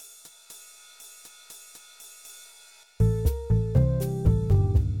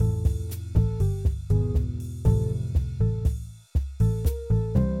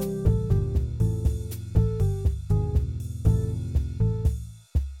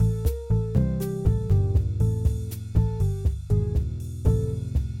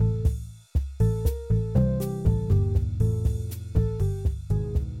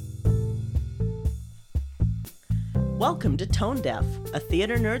Welcome to Tone Deaf, a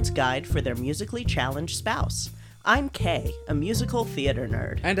theater nerd's guide for their musically challenged spouse. I'm Kay, a musical theater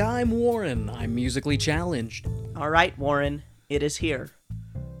nerd. And I'm Warren. I'm musically challenged. All right, Warren, it is here.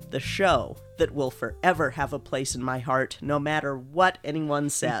 The show that will forever have a place in my heart, no matter what anyone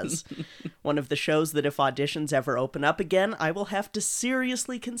says. One of the shows that if auditions ever open up again, I will have to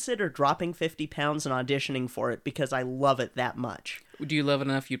seriously consider dropping 50 pounds and auditioning for it because I love it that much. Do you love it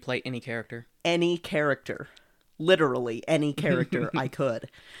enough you'd play any character? Any character. Literally any character I could.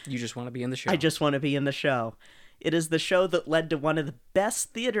 You just want to be in the show. I just want to be in the show. It is the show that led to one of the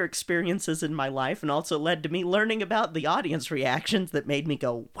best theater experiences in my life and also led to me learning about the audience reactions that made me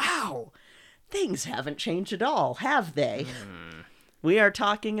go, wow, things haven't changed at all, have they? We are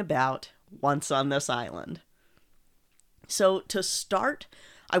talking about Once on This Island. So to start,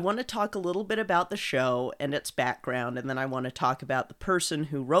 I want to talk a little bit about the show and its background, and then I want to talk about the person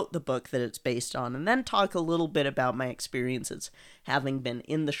who wrote the book that it's based on, and then talk a little bit about my experiences having been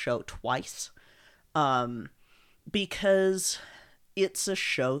in the show twice. Because it's a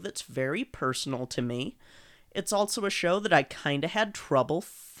show that's very personal to me. It's also a show that I kind of had trouble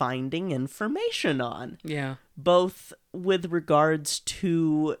finding information on. Yeah. Both with regards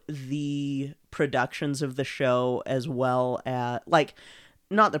to the productions of the show as well as, like,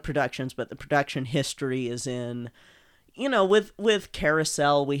 not the productions, but the production history is in, you know, with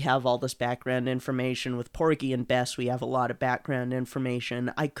Carousel, we have all this background information. With Porgy and Bess, we have a lot of background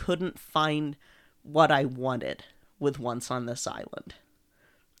information. I couldn't find what I wanted with Once on This Island.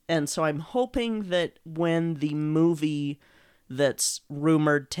 And so I'm hoping that when the movie that's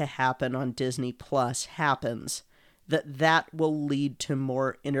rumored to happen on Disney Plus happens, that will lead to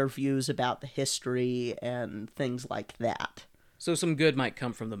more interviews about the history and things like that. So some good might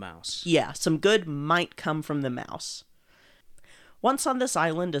come from the mouse. Yeah, some good might come from the mouse. Once on This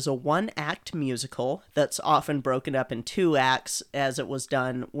Island is a one-act musical that's often broken up in two acts, as it was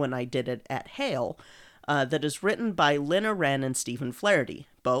done when I did it at Hale, that is written by Lynna Wren and Stephen Flaherty,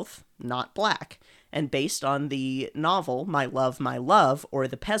 both not black, and based on the novel My Love, or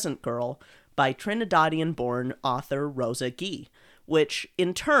The Peasant Girl, by Trinidadian-born author Rosa Guy, which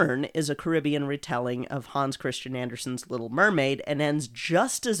in turn is a Caribbean retelling of Hans Christian Andersen's Little Mermaid and ends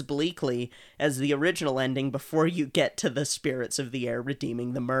just as bleakly as the original ending before you get to the spirits of the air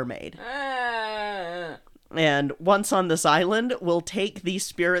redeeming the mermaid. And Once on This Island will take the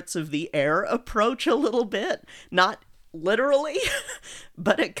spirits of the air approach a little bit. Not literally,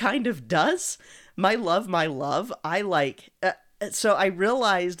 but it kind of does. My Love, I like... so I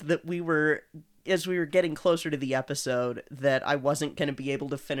realized that as we were getting closer to the episode, that I wasn't going to be able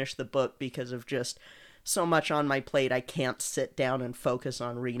to finish the book because of just so much on my plate. I can't sit down and focus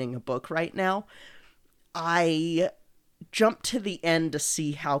on reading a book right now. I jumped to the end to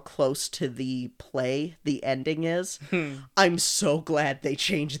see how close to the play the ending is. I'm so glad they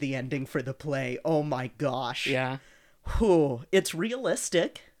changed the ending for the play. Oh my gosh. Yeah. Whew. It's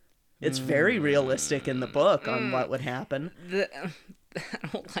realistic. It's very realistic in the book on what would happen. I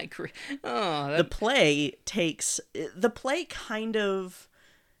don't like... The play kind of...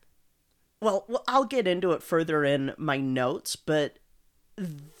 Well, I'll get into it further in my notes, but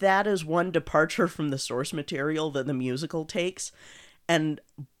that is one departure from the source material that the musical takes. And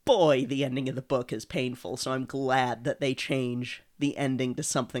boy, the ending of the book is painful, so I'm glad that they change the ending to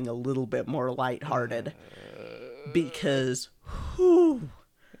something a little bit more lighthearted. Because, whew...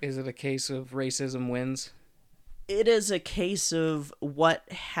 Is it a case of racism wins? It is a case of what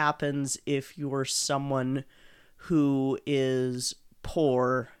happens if you're someone who is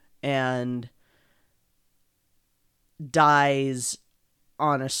poor and dies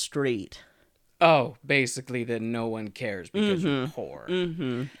on a street. Oh, basically that no one cares because you're poor.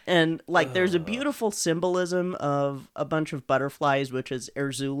 Mm-hmm. And, like, there's a beautiful symbolism of a bunch of butterflies, which is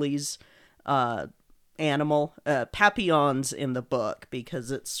Erzuli's animal, papillons in the book, because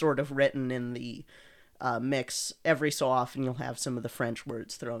it's sort of written in the mix. Every so often you'll have some of the French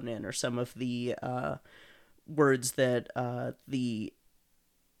words thrown in, or some of the words that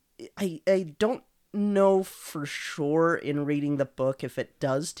I don't know for sure in reading the book if it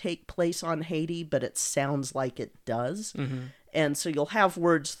does take place on Haiti, but it sounds like it does. Mm-hmm. And so you'll have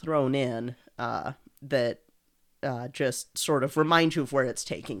words thrown in that just sort of remind you of where it's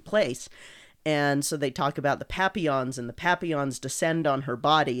taking place. And so they talk about the papillons, and the papillons descend on her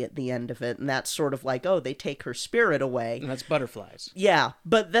body at the end of it, and that's sort of like, oh, they take her spirit away. And that's butterflies. Yeah,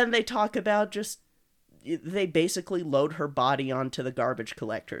 but then they talk about they basically load her body onto the garbage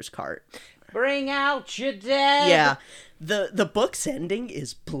collector's cart. Bring out your dead! Yeah, the book's ending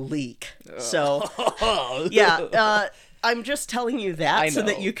is bleak. So, yeah, I'm just telling you I that so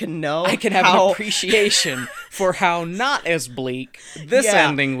that know. you can know I can have how... an appreciation for how not as bleak this Yeah.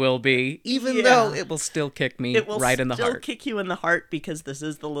 ending will be, even Yeah. though it will still kick me It will right in the still heart. kick you in the heart because this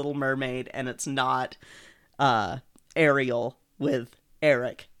is The Little Mermaid and it's not Ariel with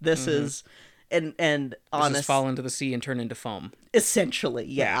Eric. This is and This honest is fall into the sea and turn into foam. essentially,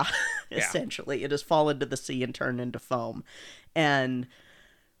 yeah. Yeah. Essentially, it has fallen to the sea and turned into foam. And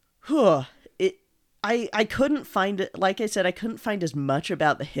I couldn't find it, like I said, I couldn't find as much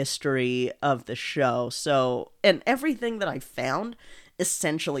about the history of the show. So, and everything that I found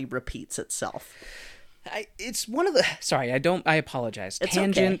essentially repeats itself. It's one of the... Sorry, I apologize. It's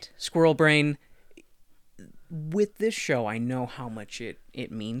Tangent, okay. squirrel brain. With this show, I know how much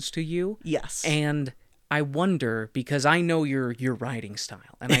it means to you. Yes. And I wonder, because I know your writing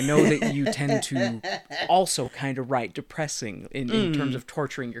style, and I know that you tend to also kind of write depressing in terms of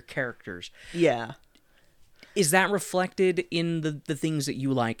torturing your characters. Yeah. Is that reflected in the things that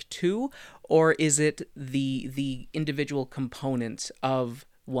you like too? Or is it the individual components of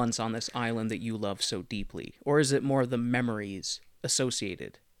Once on This Island that you love so deeply? Or is it more the memories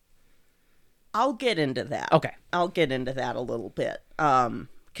associated? I'll get into that. Okay. I'll get into that a little bit.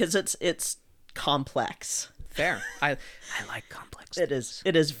 'Cause it's complex. Fair. I like complex. It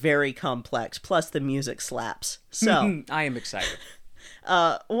is very complex. Plus the music slaps. So I am excited.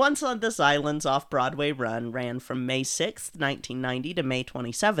 Once on This Island's off-Broadway run ran from May 6th, 1990 to May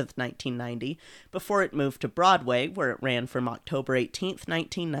 27th, 1990, before it moved to Broadway, where it ran from October 18th,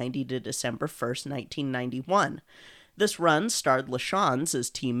 1990 to December 1st, 1991. This run starred LaChanze as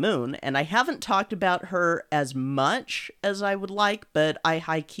T. Moon, and I haven't talked about her as much as I would like, but I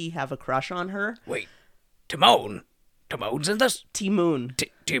high-key have a crush on her. Wait. Timon? Timon's in this? T. Moon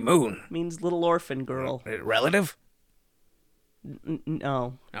Timon. means little orphan girl. Relative?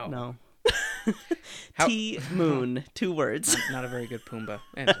 No. Oh. No. How- T. Moon. 2 words. Not a very good Pumbaa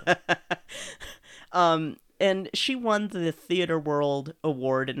answer. And she won the Theatre World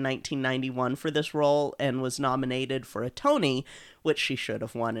Award in 1991 for this role and was nominated for a Tony, which she should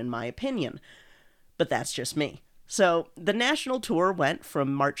have won in my opinion. But that's just me. So, the national tour went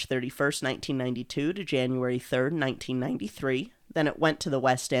from March 31st, 1992 to January 3rd, 1993. Then it went to the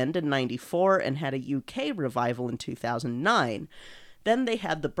West End in 94 and had a UK revival in 2009. Then they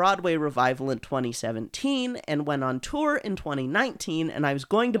had the Broadway revival in 2017 and went on tour in 2019, and I was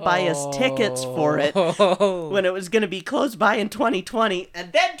going to buy us tickets for it when it was going to be close by in 2020,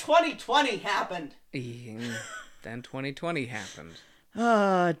 and then 2020 happened. Then 2020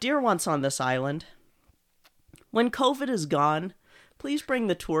 happened. Dear Once on This Island, when COVID is gone, please bring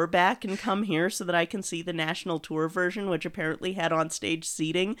the tour back and come here so that I can see the national tour version, which apparently had on-stage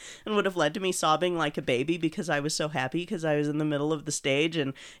seating and would have led to me sobbing like a baby because I was so happy because I was in the middle of the stage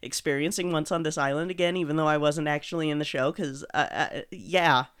and experiencing Once on This Island again, even though I wasn't actually in the show, because,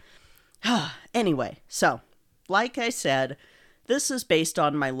 yeah. Anyway, so, like I said, this is based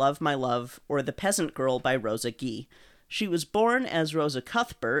on My Love, or The Peasant Girl by Rosa Guy. She was born as Rosa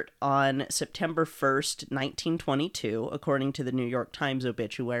Cuthbert on September 1st, 1922, according to the New York Times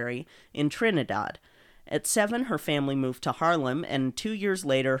obituary, in Trinidad. At 7, her family moved to Harlem, and 2 years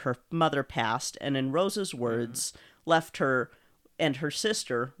later, her mother passed, and in Rosa's words, left her and her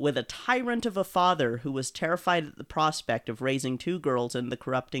sister with a tyrant of a father who was terrified at the prospect of raising 2 girls in the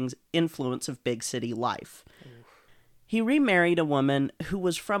corrupting influence of big city life. He remarried a woman who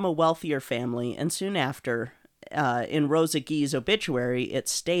was from a wealthier family, and soon after, in Rosa Guy's obituary, it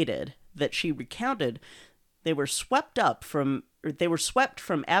stated that she recounted they were swept from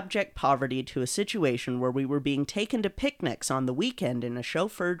abject poverty to a situation where we were being taken to picnics on the weekend in a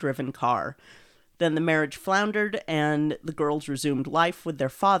chauffeur-driven car. Then the marriage floundered, and the girls resumed life with their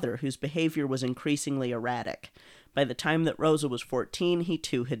father, whose behavior was increasingly erratic. By the time that Rosa was 14, he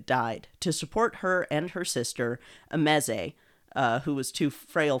too had died. To support her and her sister, Ameze, who was too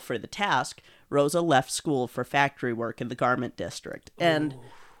frail for the task, Rosa left school for factory work in the garment district. And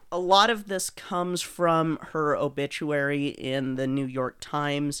a lot of this comes from her obituary in the New York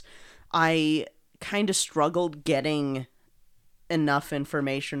Times. I kind of struggled getting enough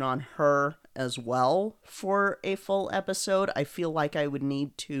information on her as well for a full episode. I feel like I would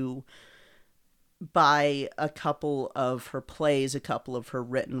need to buy a couple of her plays, a couple of her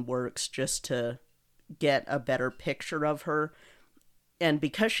written works, just to get a better picture of her. And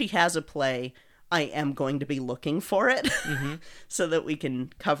because she has a play, I am going to be looking for it so that we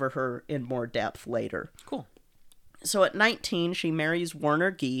can cover her in more depth later. Cool. So at 19, she marries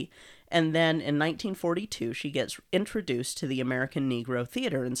Warner Guy, and then in 1942, she gets introduced to the American Negro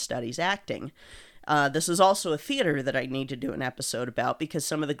Theater and studies acting. This is also a theater that I need to do an episode about because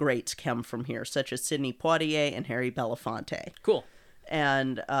some of the greats come from here, such as Sidney Poitier and Harry Belafonte. Cool.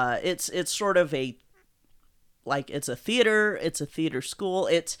 And it's sort of it's a theater school.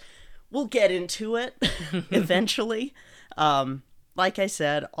 We'll get into it eventually. Like I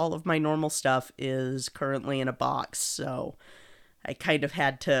said, all of my normal stuff is currently in a box, so I kind of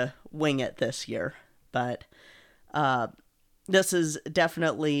had to wing it this year. But this is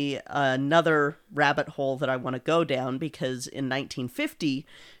definitely another rabbit hole that I want to go down because in 1950,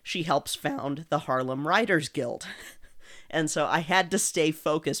 she helps found the Harlem Writers Guild. And so I had to stay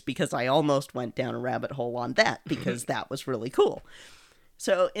focused because I almost went down a rabbit hole on that because that was really cool.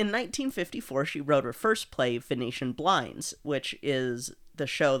 So in 1954, she wrote her first play, Venetian Blinds, which is the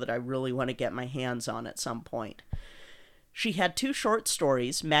show that I really want to get my hands on at some point. She had 2 short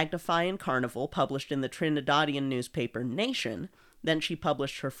stories, Magnify and Carnival, published in the Trinidadian newspaper Nation. Then she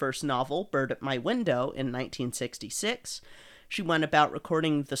published her first novel, Bird at My Window, in 1966. She went about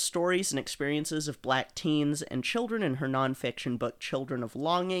recording the stories and experiences of Black teens and children in her nonfiction book, Children of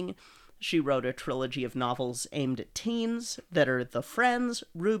Longing. She wrote a trilogy of novels aimed at teens that are The Friends,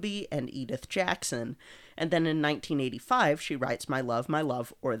 Ruby, and Edith Jackson. And then in 1985, she writes My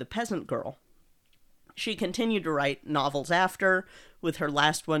Love, or The Peasant Girl. She continued to write novels after, with her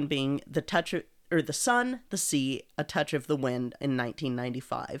last one being The Sun, the Sea, A Touch of the Wind in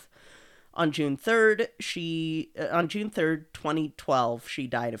 1995. On June 3rd, 2012, she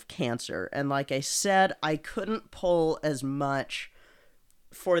died of cancer. And like I said, I couldn't pull as much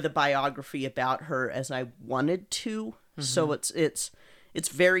for the biography about her as I wanted to. Mm-hmm. So it's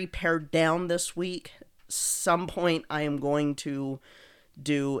very pared down this week. Some point I am going to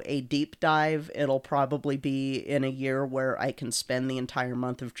do a deep dive. It'll probably be in a year where I can spend the entire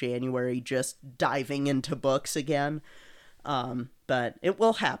month of January just diving into books again. But it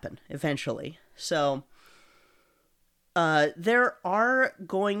will happen eventually. So there are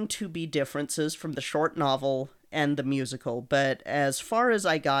going to be differences from the short novel and the musical, but as far as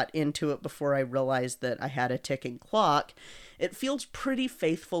I got into it before I realized that I had a ticking clock, it feels pretty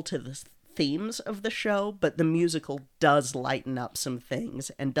faithful to the themes of the show, but the musical does lighten up some things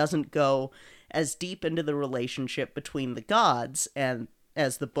and doesn't go as deep into the relationship between the gods and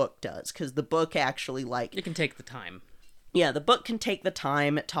as the book does, because the book actually it can take the time. Yeah, the book can take the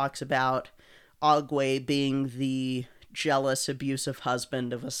time. It talks about Ogway being the jealous, abusive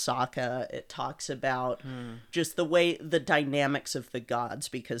husband of Asaka. It talks about just the dynamics of the gods,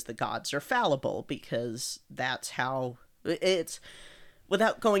 because the gods are fallible, because that's how it's,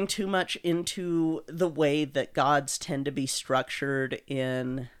 without going too much into the way that gods tend to be structured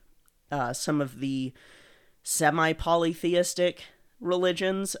in some of the semi-polytheistic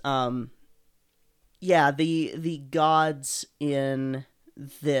religions. The gods in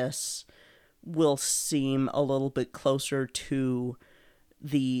this will seem a little bit closer to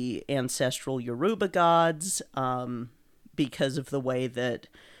the ancestral Yoruba gods, because of the way that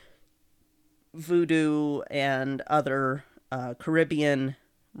voodoo and other Caribbean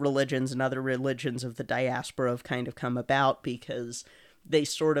religions and other religions of the diaspora have kind of come about, because they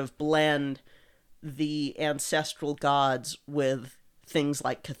sort of blend the ancestral gods with things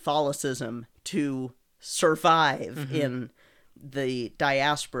like Catholicism to survive in the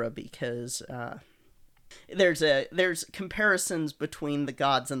diaspora, because there's comparisons between the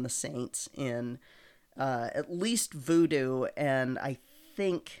gods and the saints in at least voodoo, and I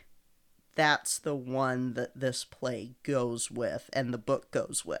think that's the one that this play goes with and the book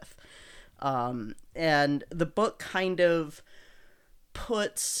goes with. And the book kind of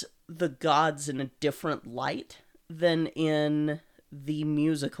puts the gods in a different light than in the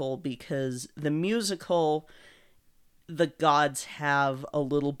musical, because the musical, the gods have a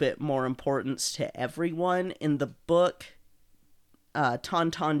little bit more importance to everyone. In the book,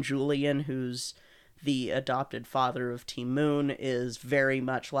 Tonton Julian, who's the adopted father of Ti-Moune, is very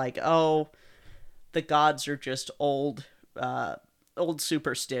much like, oh, the gods are just old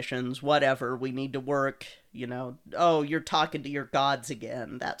superstitions, whatever, we need to work, oh, you're talking to your gods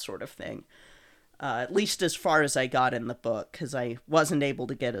again, that sort of thing. At least as far as I got in the book, because I wasn't able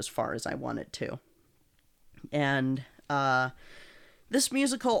to get as far as I wanted to. And this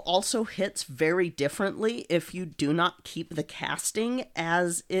musical also hits very differently if you do not keep the casting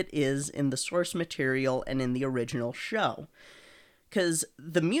as it is in the source material and in the original show. Because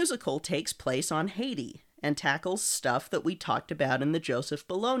the musical takes place on Haiti and tackles stuff that we talked about in the Joseph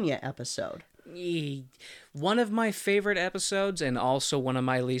Bologna episode. One of my favorite episodes, and also one of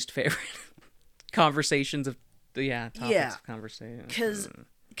my least favorite conversations of topics of conversation.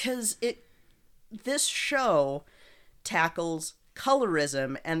 Because this show tackles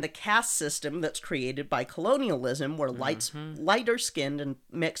colorism and the caste system that's created by colonialism, where lighter skinned and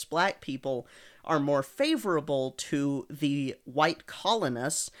mixed black people are more favorable to the white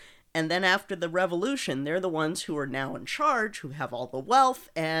colonists. And then after the revolution, they're the ones who are now in charge, who have all the wealth,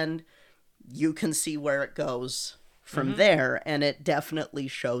 and you can see where it goes from there. And it definitely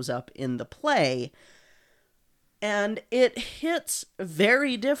shows up in the play. And it hits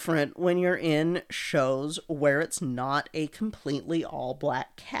very different when you're in shows where it's not a completely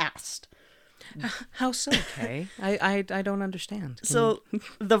all-black cast. How so, Kay? I don't understand. So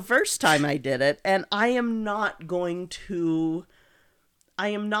the first time I did it, and I am not going to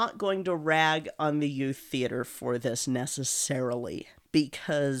rag on the youth theater for this necessarily,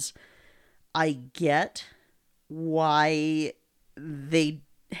 because I get why they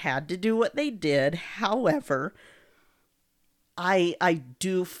had to do what they did. However, I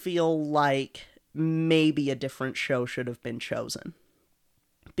do feel like maybe a different show should have been chosen,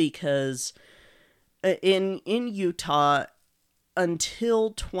 because in Utah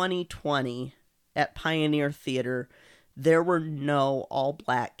until 2020 at Pioneer Theater, there were no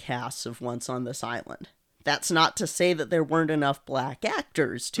all-black casts of Once on This Island. That's not to say that there weren't enough black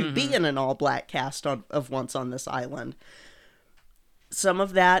actors to be in an all-black cast of Once on This Island. Some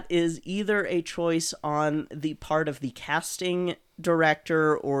of that is either a choice on the part of the casting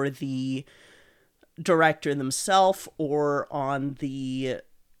director or the director themselves, or on the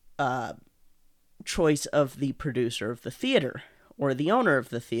choice of the producer of the theater or the owner of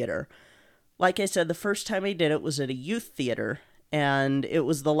the theater. Like I said, the first time I did it was at a youth theater, and it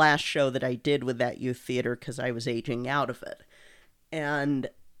was the last show that I did with that youth theater because I was aging out of it. And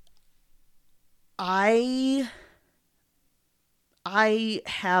I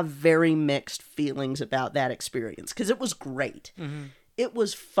have very mixed feelings about that experience, because it was great. It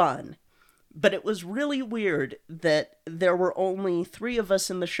was fun, but it was really weird that there were only 3 of us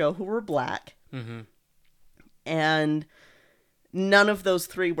in the show who were black, and none of those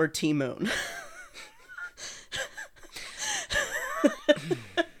 3 were T Moon.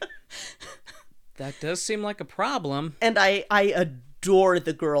 That does seem like a problem. And I adore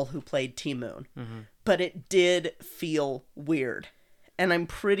the girl who played T Moon, but it did feel weird. And I'm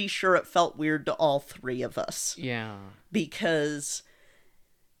pretty sure it felt weird to all 3 of us. Yeah. Because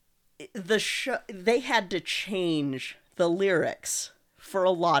the show, they had to change the lyrics for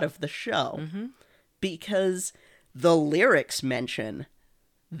a lot of the show. Because the lyrics mention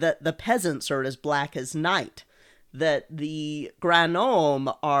that the peasants are as black as night, that the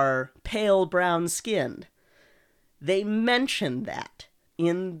Granome are pale brown skinned. They mention that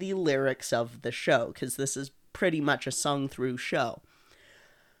in the lyrics of the show, because this is pretty much a sung through show.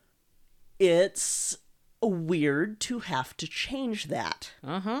 It's weird to have to change that.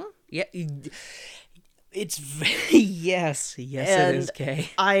 Yeah. It's very... Yes, and it is, Kay.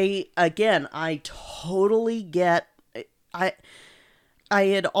 I totally get... I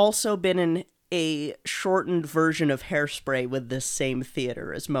had also been in a shortened version of Hairspray with this same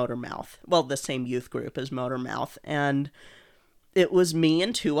theater as Motormouth. Well, the same youth group as Motormouth. And it was me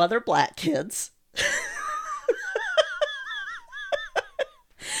and 2 other black kids.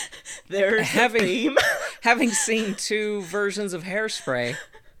 There's a theme. Having seen 2 versions of Hairspray,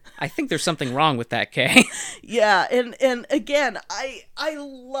 I think there's something wrong with that, Kay. Yeah, and again, I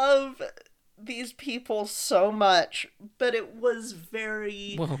love these people so much, but it was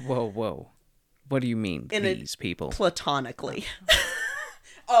very... Whoa. What do you mean, these people? Platonically.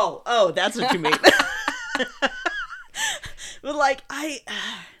 Oh, that's what you mean. But like,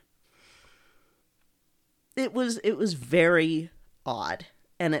 it was very odd,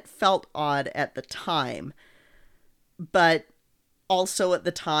 and it felt odd at the time, but also at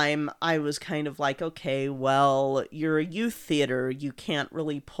the time I was kind of like, okay, well, you're a youth theater, you can't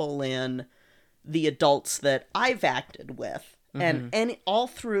really pull in the adults that I've acted with. And all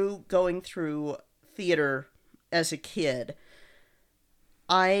through going through theater as a kid,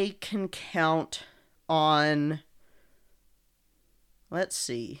 I can count on, let's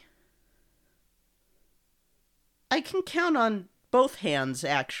see, I can count on both hands,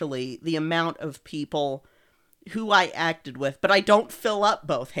 actually, the amount of people who I acted with, but I don't fill up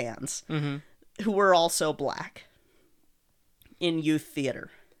both hands, who were also black in youth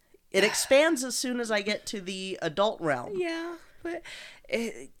theater. It expands as soon as I get to the adult realm. Yeah, but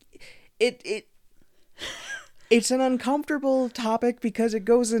it's an uncomfortable topic because it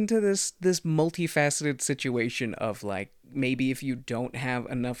goes into this multifaceted situation of, like, maybe if you don't have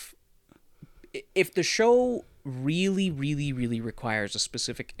enough... If the show really, really, really requires a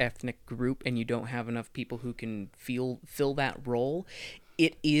specific ethnic group and you don't have enough people who can fill that role,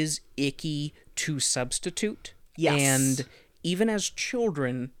 it is icky to substitute. Yes. And even as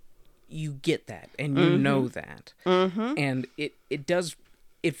children, you get that and you know that. And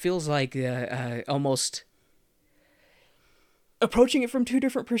it feels like almost approaching it from two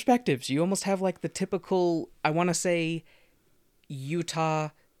different perspectives. You almost have like the typical, I want to say, Utah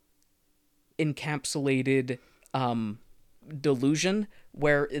encapsulated delusion,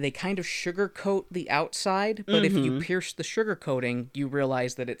 where they kind of sugarcoat the outside, but if you pierce the sugarcoating, you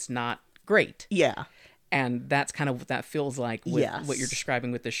realize that it's not great. Yeah. And that's kind of what that feels like with Yes. what you're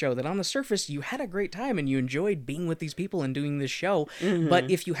describing with the show. That on the surface, you had a great time and you enjoyed being with these people and doing this show. But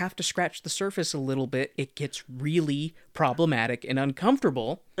if you have to scratch the surface a little bit, it gets really problematic and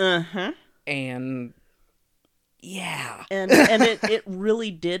uncomfortable. And yeah. And it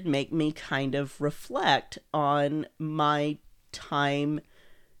really did make me kind of reflect on my time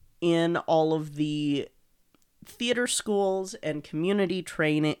in all of the theater schools and community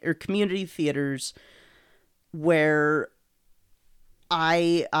training or community theaters where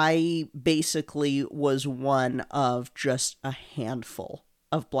I basically was one of just a handful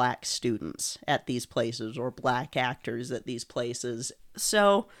of black students at these places, or black actors at these places.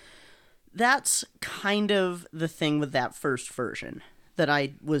 So that's kind of the thing with that first version that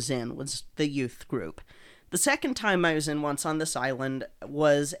I was in, was the youth group. The second time I was in Once on This Island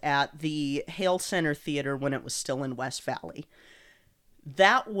was at the Hale Center Theater when it was still in West Valley.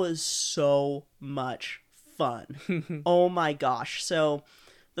 That was so much fun. Oh my gosh. So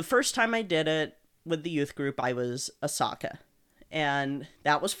the first time I did it with the youth group, I was Asaka. And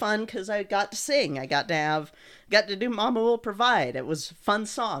that was fun because I got to sing. I got to do Mama Will Provide. It was a fun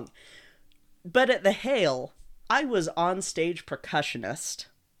song. But at the Hale, I was on stage percussionist,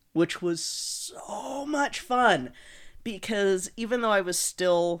 which was so much fun because even though I was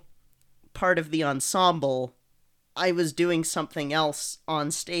still part of the ensemble, I was doing something else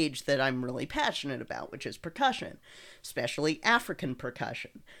on stage that I'm really passionate about, which is percussion, especially African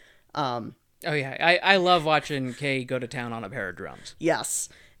percussion. Oh yeah, I love watching Kay go to town on a pair of drums. Yes.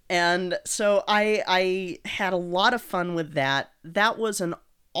 And so I had a lot of fun with that. That was an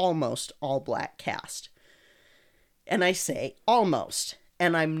almost all-black cast. And I say almost.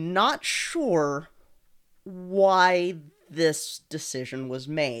 And I'm not sure why this decision was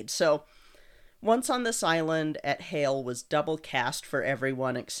made. So Once on This Island at Hale was double cast for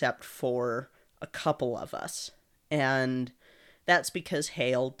everyone except for a couple of us. And that's because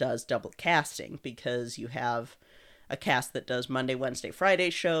Hale does double casting, because you have a cast that does Monday, Wednesday, Friday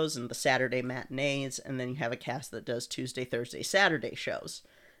shows and the Saturday matinees, and then you have a cast that does Tuesday, Thursday, Saturday shows.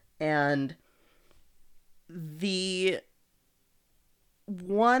 And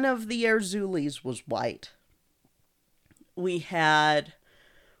one of the Erzulis was white. We had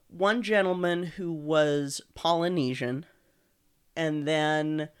one gentleman who was Polynesian, and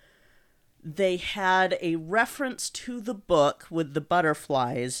then they had a reference to the book with the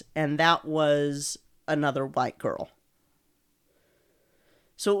butterflies, and that was another white girl.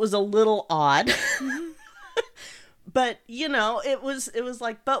 So it was a little odd. But, you know, it was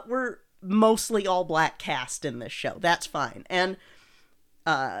like, but we're mostly all black cast in this show. That's fine. And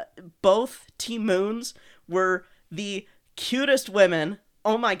both T Moons were the cutest women.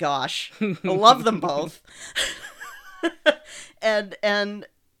 Oh my gosh. I love them both. and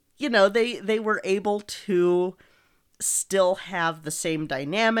you know, they were able to still have the same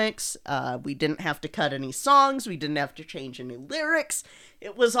dynamics. We didn't have to cut any songs. We didn't have to change any lyrics.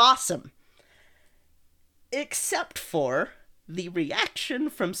 It was awesome. Except for the reaction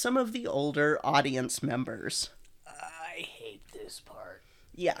from some of the older audience members. I hate this part.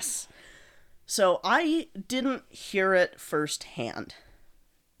 Yes. So I didn't hear it firsthand,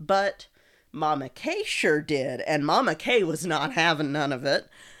 but Mama Kay sure did, and Mama Kay was not having none of it.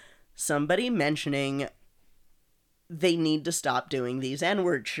 Somebody mentioning they need to stop doing these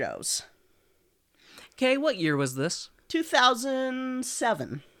N-word shows. Kay, what year was this?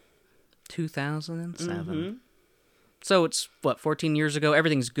 2007. 2007. Mm-hmm. So it's, 14 years ago?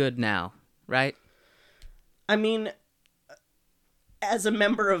 Everything's good now, right? I mean, as a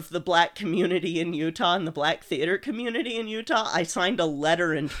member of the black community in Utah and the black theater community in Utah, I signed a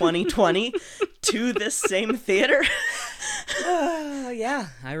letter in 2020 to this same theater. Yeah,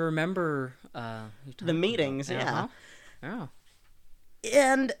 I remember the meetings, yeah. Oh.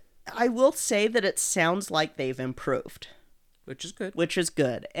 And I will say that it sounds like they've improved. Which is good. Which is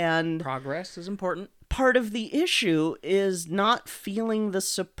good. And progress is important. Part of the issue is not feeling the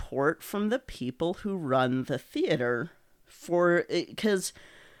support from the people who run the theater because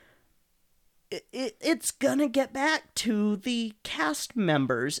it's gonna get back to the cast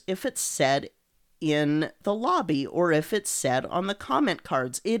members if it's said in the lobby or if it's said on the comment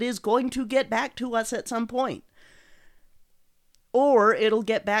cards. It is going to get back to us at some point. or it'll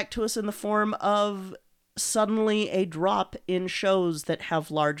get back to us in the form of suddenly a drop in shows that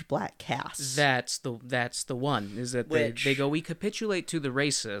have large black casts. That's the one, is that they go, we capitulate to the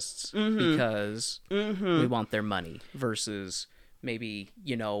racists because we want their money, versus maybe,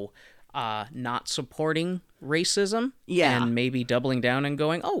 not supporting racism, and maybe doubling down and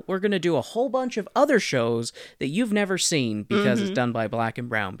going, oh, we're going to do a whole bunch of other shows that you've never seen because it's done by black and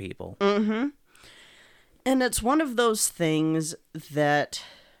brown people. And it's one of those things that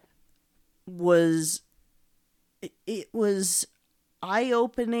was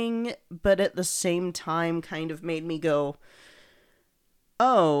eye-opening, but at the same time kind of made me go,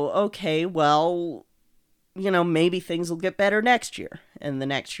 oh, okay, well, maybe things will get better next year. And the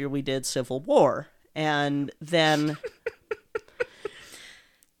next year we did Civil War. And then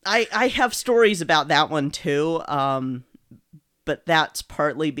I have stories about that one too. But that's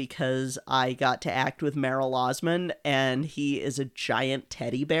partly because I got to act with Merrill Osmond, and he is a giant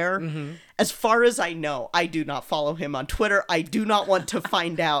teddy bear. As far as I know, I do not follow him on Twitter. I do not want to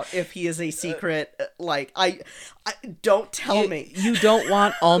find out if he is a secret. I don't tell me. You don't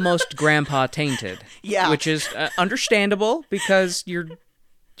want almost grandpa tainted. Yeah. Which is understandable, because you're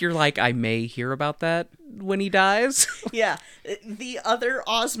like, I may hear about that when he dies. Yeah. The other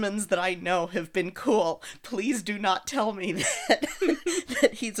Osmonds that I know have been cool. Please do not tell me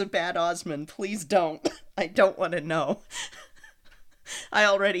that he's a bad Osmond. Please don't. I don't want to know. I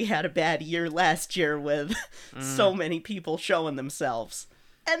already had a bad year last year with so many people showing themselves.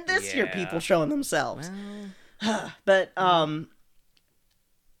 And this year people showing themselves. Well. But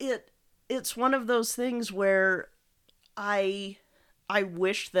it's one of those things where I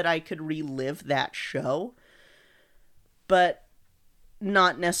wish that I could relive that show, but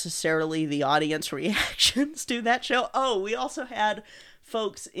not necessarily the audience reactions to that show. Oh, we also had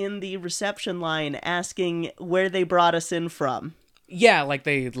folks in the reception line asking where they brought us in from. Yeah,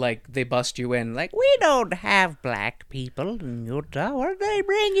 they bust you in, we don't have black people in Utah. Where they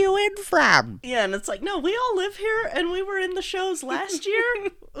bring you in from? Yeah, and it's no, we all live here, and we were in the shows last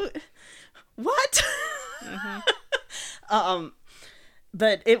year. What?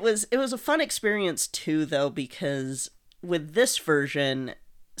 But it was a fun experience too, though, because with this version,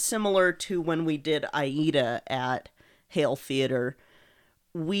 similar to when we did Aida at Hale Theater,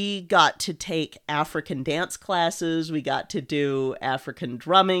 we got to take African dance classes. We got to do African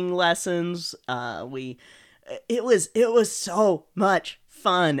drumming lessons. It was so much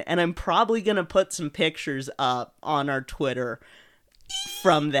fun, and I'm probably gonna put some pictures up on our Twitter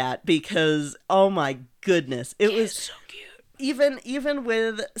from that, because oh my goodness, it was so cute. Even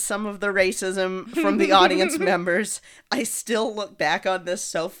with some of the racism from the audience members, I still look back on this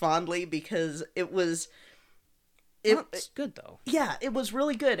so fondly, because it's good though. Yeah, it was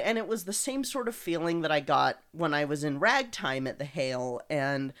really good, and it was the same sort of feeling that I got when I was in Ragtime at the Hale,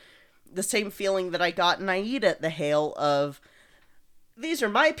 and the same feeling that I got in Aida at the Hale of, these are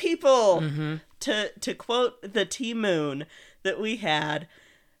my people, to quote the T-Moon that we had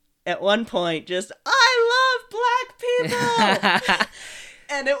at one point, just, I love black people!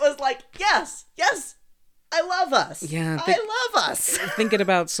 And it was yes, I love us. Yeah, I love us. Thinking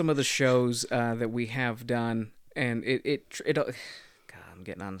about some of the shows that we have done, and it God, I'm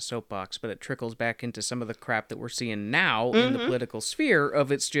getting on a soapbox, but it trickles back into some of the crap that we're seeing now in the political sphere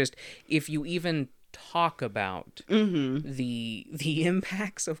of, it's just, if you even talk about the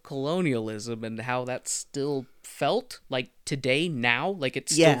impacts of colonialism and how that's still felt today, now,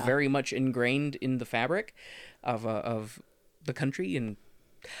 it's still very much ingrained in the fabric of the country, and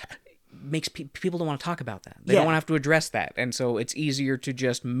makes people don't want to talk about that. They don't want to have to address that, and so it's easier to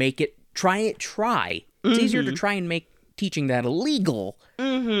just make it try. It's easier to try and make teaching that illegal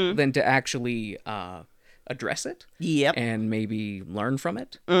than to actually address it. Yep. And maybe learn from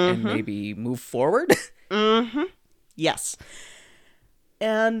it and maybe move forward. Yes.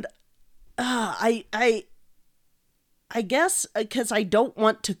 And I guess because I don't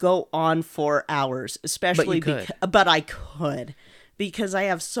want to go on for hours, especially but I could, because I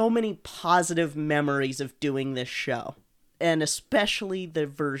have so many positive memories of doing this show, and especially the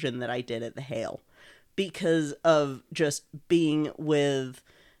version that I did at the Hale, because of just being with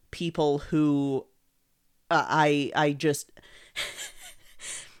people who I just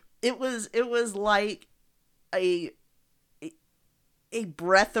it was like a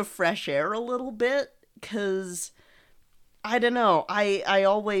breath of fresh air a little bit, because I don't know, I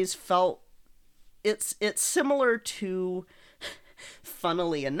always felt it's similar to,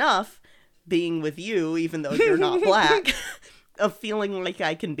 funnily enough, being with you, even though you're not black, of feeling like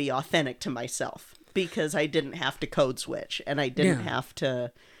I can be authentic to myself, because I didn't have to code switch, and I didn't have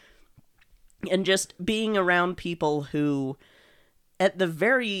to, and just being around people who at the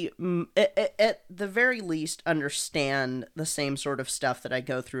very least understand the same sort of stuff that I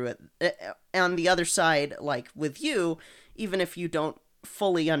go through on the other side, like with you. Even if you don't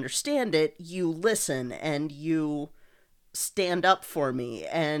fully understand it, you listen and you stand up for me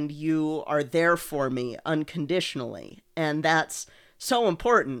and you are there for me unconditionally, and that's so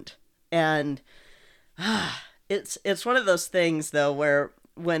important. And it's one of those things though where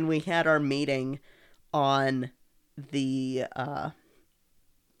when we had our meeting on the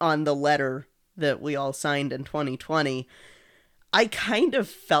letter that we all signed in 2020, I kind of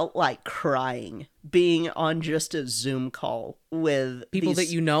felt like crying being on just a Zoom call with people that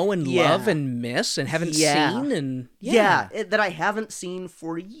you know and love and miss and haven't seen, and that I haven't seen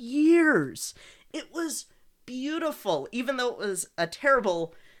for years. It was beautiful, even though it was a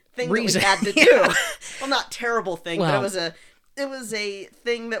terrible thing that we had to do. Well, not terrible thing, but it was a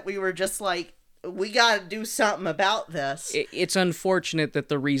thing that we were just like, we got to do something about this. It's unfortunate that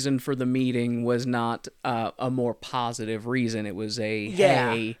the reason for the meeting was not a more positive reason. It was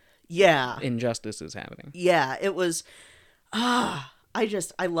hey, injustice is happening. Yeah, it was. I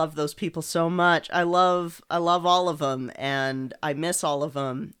love those people so much. I love all of them, and I miss all of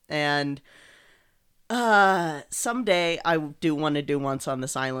them. And someday I do want to do Once on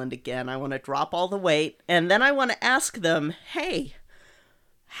This Island again. I want to drop all the weight, and then I want to ask them, hey,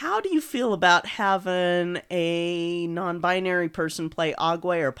 how do you feel about having a non-binary person play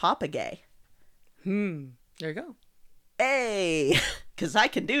Agwe or Papagay? There you go. Hey, because I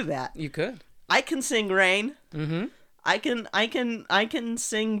can do that. You could. I can sing Rain. Mm-hmm. I can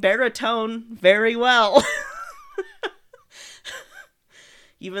sing baritone very well.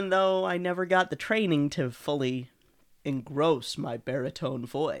 Even though I never got the training to fully engross my baritone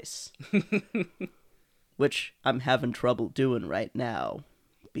voice. Which I'm having trouble doing right now,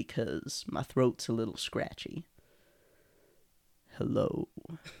 because my throat's a little scratchy. Hello.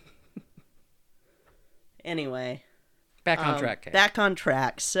 Anyway. Back on track, Kay. Back on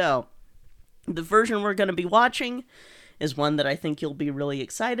track. So, the version we're going to be watching is one that I think you'll be really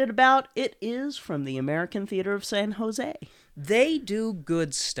excited about. It is from the American Theater of San Jose. They do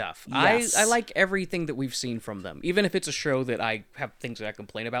good stuff. Yes. I like everything that we've seen from them. Even if it's a show that I have things that I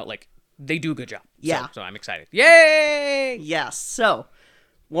complain about, like, they do a good job. Yeah. So I'm excited. Yay! Yes. So,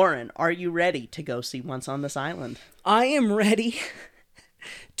 Warren, are you ready to go see Once on This Island? I am ready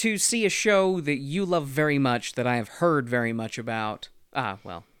to see a show that you love very much, that I have heard very much about.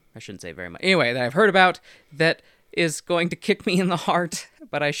 Well, I shouldn't say very much. Anyway, that I've heard about, that is going to kick me in the heart,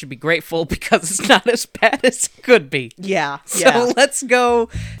 but I should be grateful because it's not as bad as it could be. Yeah. So let's go.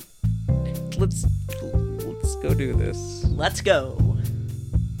 Let's go do this. Let's go.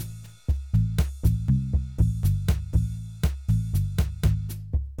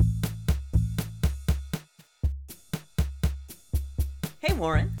 Hey,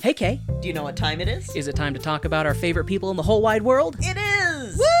 Warren. Hey, Kay. Do you know what time it is? Is it time to talk about our favorite people in the whole wide world? It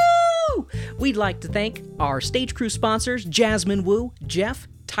is! Woo! We'd like to thank our stage crew sponsors, Jasmine Wu, Jeff,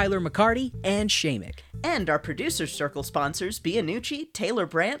 Tyler McCarty, and Shamik. And our producer circle sponsors, Bianucci, Taylor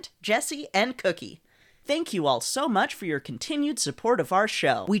Brandt, Jesse, and Cookie. Thank you all so much for your continued support of our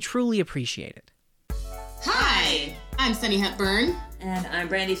show. We truly appreciate it. Hi, I'm Sunny Hepburn. And I'm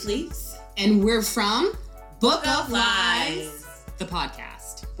Brandy Fleeks. And we're from Book of Lies, the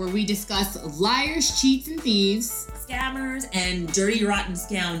podcast, where we discuss liars, cheats, and thieves, scammers, and dirty, rotten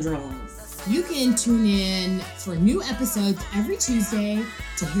scoundrels. You can tune in for new episodes every Tuesday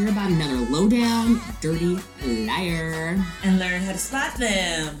to hear about another lowdown, dirty liar. And learn how to spot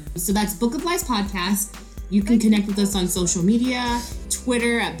them. So that's Book of Lies Podcast. You can connect with us on social media,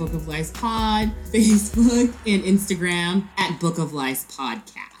 Twitter at Book of Lies Pod, Facebook and Instagram at Book of Lies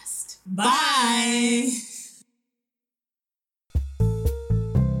Podcast. Bye!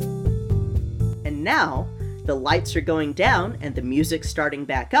 And now, the lights are going down and the music's starting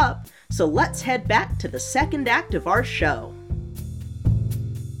back up, so let's head back to the second act of our show.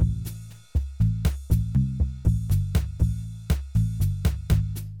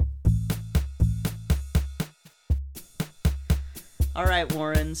 All right,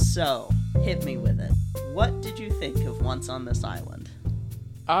 Warren, so hit me with it. What did you think of Once on This Island?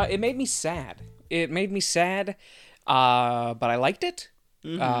 It made me sad. But I liked it.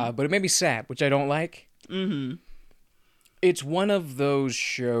 Mm-hmm. But it made me sad, which I don't like. Mm-hmm. It's one of those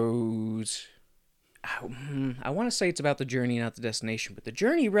shows. I want to say it's about the journey, not the destination, but the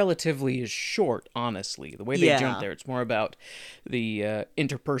journey relatively is short, honestly. The way they jump there, it's more about the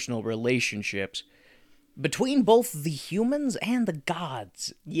interpersonal relationships between both the humans and the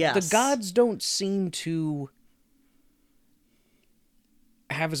gods. Yes. The gods don't seem to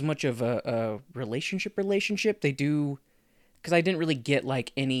have as much of a relationship. They do because I didn't really get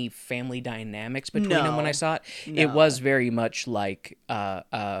like any family dynamics between them when I No. saw it. No. It was very much like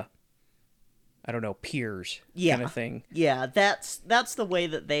I don't know, peers kind of thing. Yeah, that's the way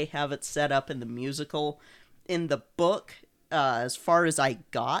that they have it set up in the musical. In the book, as far as I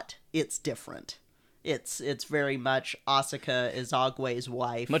got, it's different. It's very much Asuka is Ogwe's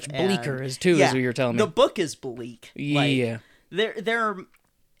wife. Much and- bleaker is too, is what you're telling me. The book is bleak. Yeah. There are,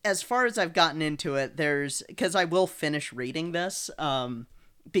 as far as I've gotten into it, because I will finish reading this,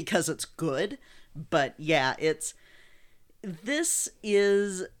 because it's good. But yeah, this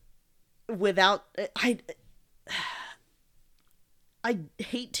is without, I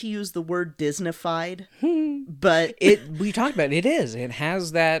hate to use the word Disneyfied, but We talked about it. It is. It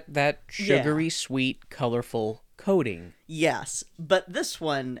has that sugary, sweet, colorful coating. yes, but this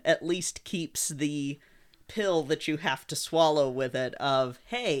one at least keeps the pill that you have to swallow with it of,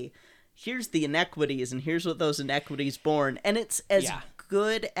 hey, here's the inequities and here's what those inequities born. And it's as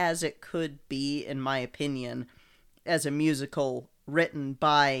good as it could be, in my opinion, as a musical written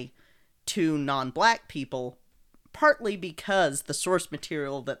by two non-black people, partly because the source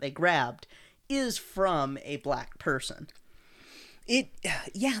material that they grabbed is from a black person.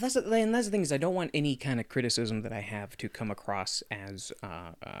 That's the thing is I don't want any kind of criticism that I have to come across as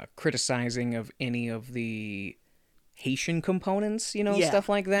criticizing of any of the Haitian components, stuff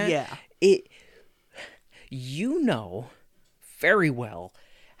like that. Yeah. You know very well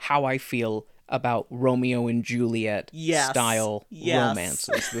how I feel about Romeo and Juliet style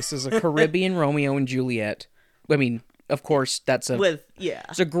romances. This is a Caribbean Romeo and Juliet. I mean, of course, it's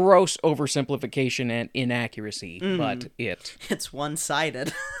a gross oversimplification and inaccuracy, but It's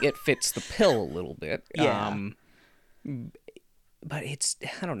one-sided. it fits the pill a little bit. Yeah. But I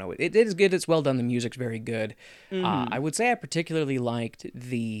don't know, it is good, it's well done, the music's very good. I would say I particularly liked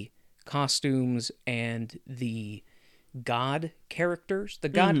the costumes and the god characters. The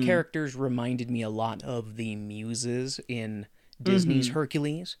god characters reminded me a lot of the muses in Disney's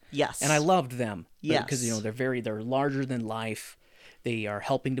Hercules. Yes. And I loved them. Yes. Because, they're larger than life. They are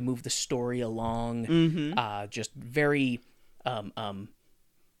helping to move the story along. Just very,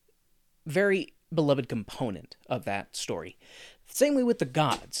 very beloved component of that story. Same way with the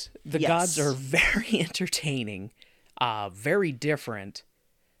gods. The gods are very entertaining, very different,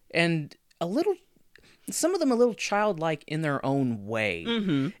 and some of them a little childlike in their own way.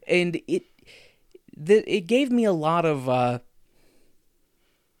 And it gave me a lot of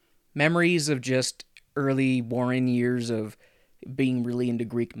memories of just early Warren years of being really into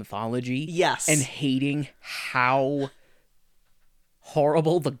Greek mythology. Yes. And hating how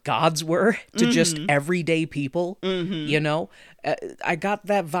horrible the gods were to just everyday people, I got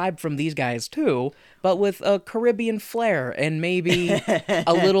that vibe from these guys too, but with a Caribbean flair and maybe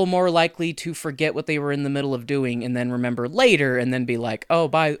a little more likely to forget what they were in the middle of doing and then remember later and then be like,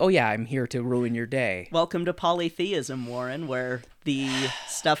 oh yeah, I'm here to ruin your day. Welcome to polytheism, Warren, where the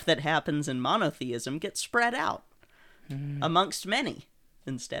stuff that happens in monotheism gets spread out amongst many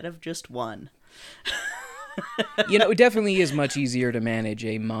instead of just one. It definitely is much easier to manage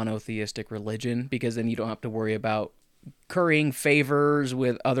a monotheistic religion because then you don't have to worry about currying favors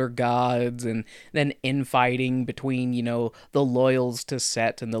with other gods and then infighting between, the loyals to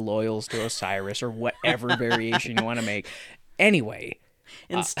Set and the loyals to Osiris or whatever variation you want to make. Anyway.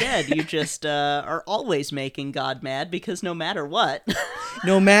 Instead, you just are always making God mad because no matter what.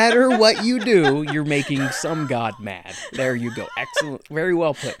 No matter what you do, you're making some god mad. There you go. Excellent. Very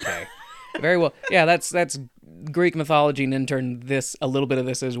well put, Kay. Very well. Yeah, that's Greek mythology, and in turn, a little bit of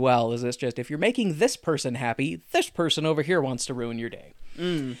this as well. Is this just if you're making this person happy, this person over here wants to ruin your day.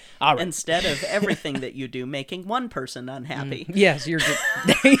 All right. Instead of everything that you do making one person unhappy. Yes, you're just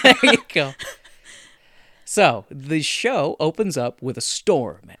there you go. So, the show opens up with a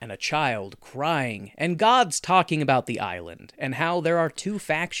storm and a child crying and gods talking about the island and how there are two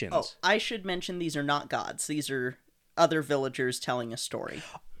factions. Oh, I should mention these are not gods. These are other villagers telling a story.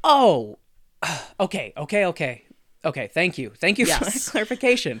 Oh, okay. Thank you for that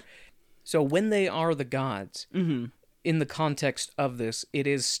clarification. So when they are the gods, in the context of this, it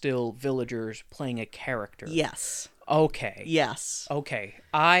is still villagers playing a character. Yes. Okay. Yes. Okay.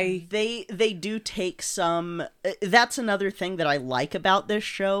 They do take some. That's another thing that I like about this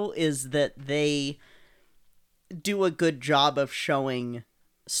show is that they do a good job of showing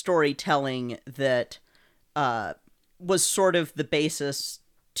storytelling that was sort of the basis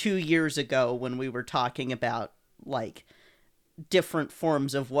 2 years ago when we were talking about like different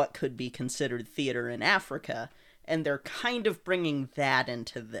forms of what could be considered theater in Africa, and they're kind of bringing that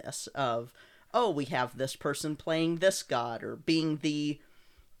into this of, oh, we have this person playing this god or being the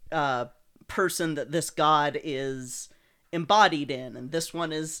person that this god is embodied in, and this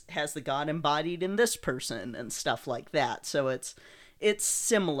one has the god embodied in this person and stuff like that. So it's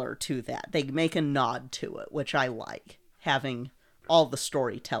similar to that. They make a nod to it, which I like, having all the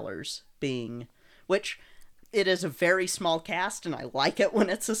storytellers being, which it is a very small cast, and I like it when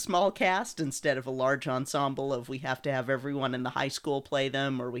it's a small cast instead of a large ensemble of we have to have everyone in the high school play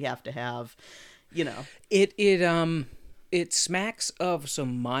them, or we have to have, It smacks of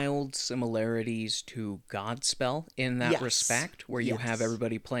some mild similarities to Godspell in that respect, where you have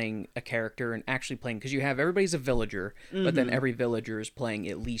everybody playing a character and actually playing, because you have everybody's a villager, but then every villager is playing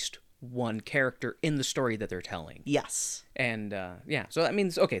at least one character in the story that they're telling. Yes. And, so that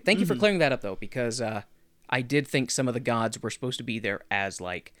means, okay, thank you for clearing that up, though, because I did think some of the gods were supposed to be there as,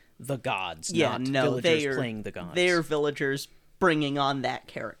 like, the gods, not villagers playing the gods. They're villagers bringing on that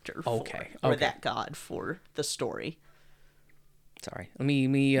character or that god for the story. Sorry. Let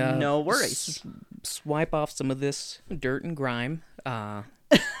me no worries. Swipe off some of this dirt and grime from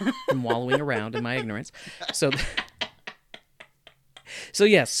wallowing around in my ignorance. So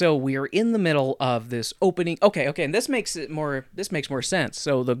we are in the middle of this opening. Okay, and this makes more sense.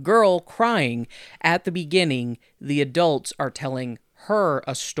 So the girl crying at the beginning, the adults are telling her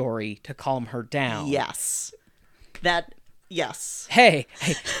a story to calm her down. Yes. Yes. Hey.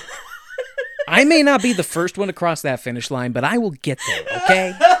 I may not be the first one to cross that finish line, but I will get there,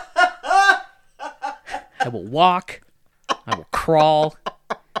 okay? I will walk. I will crawl.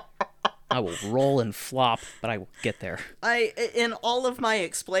 I will roll and flop, but I will get there. In all of my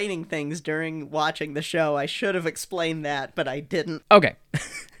explaining things during watching the show, I should have explained that, but I didn't. Okay.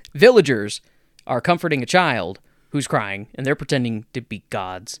 Villagers are comforting a child who's crying, and they're pretending to be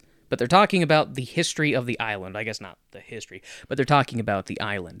gods. But they're talking about the history of the island. I guess not the history, but they're talking about the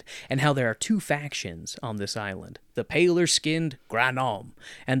island and how there are two factions on this island. The paler-skinned Granum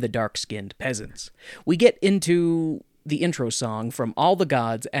and the dark-skinned peasants. We get into the intro song from all the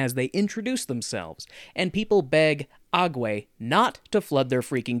gods as they introduce themselves, and people beg Agwe not to flood their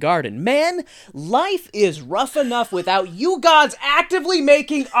freaking garden. Man, life is rough enough without you gods actively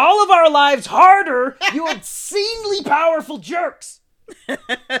making all of our lives harder, you obscenely powerful jerks!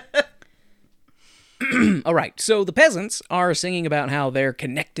 All right, so the peasants are singing about how they're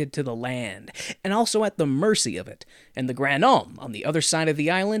connected to the land and also at the mercy of it. And the Granum on the other side of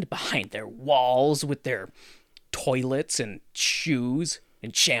the island, behind their walls with their toilets and shoes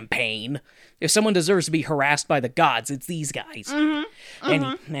and champagne. If someone deserves to be harassed by the gods, it's these guys.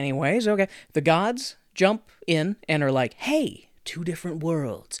 Anyways, okay. The gods jump in and are like, hey, two different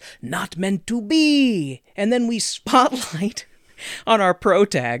worlds, not meant to be. And then we spotlight on our pro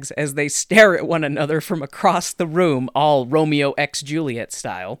tags as they stare at one another from across the room, all Romeo x Juliet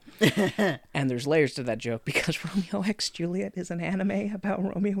style. And there's layers to that joke because Romeo x Juliet is an anime about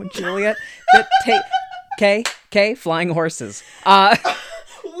Romeo and Juliet that flying horses. And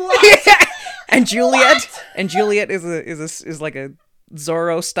Juliet is like a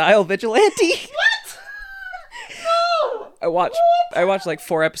Zorro style vigilante. I watched like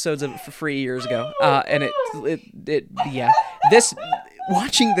 4 episodes of it for free years ago, and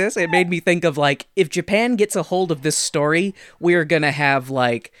watching this, it made me think of, like, if Japan gets a hold of this story, we're gonna have,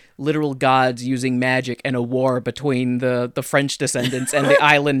 like, literal gods using magic and a war between the French descendants and the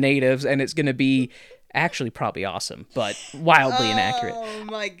island natives, and it's gonna be actually probably awesome, but wildly inaccurate. Oh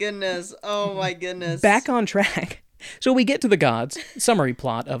my goodness. Back on track. So we get to the gods, summary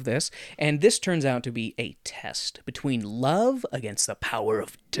plot of this, and this turns out to be a test between love against the power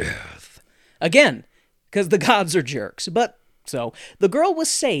of death. Again, because the gods are jerks. But, so, the girl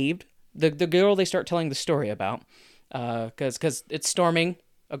was saved, the girl they start telling the story about, because it's storming,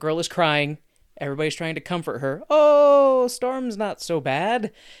 a girl is crying, everybody's trying to comfort her. Oh, storm's not so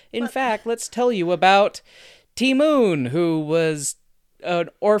bad. In fact, let's tell you about Ti-Moon, who was an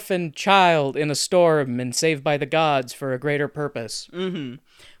orphan child in a storm and saved by the gods for a greater purpose.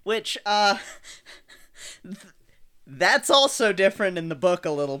 Which, that's also different in the book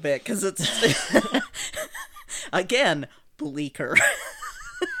a little bit, because it's, again, bleaker.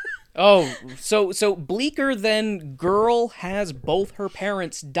 Oh, so bleaker than girl has both her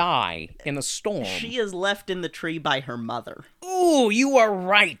parents die in a storm. She is left in the tree by her mother. Ooh, you are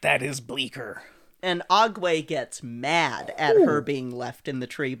right, that is bleaker. And Agwe gets mad at her being left in the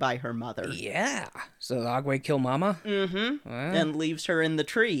tree by her mother. Yeah. So Agwe kill mama? Mm-hmm. And leaves her in the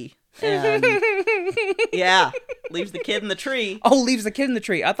tree. And yeah, leaves the kid in the tree. Oh, leaves the kid in the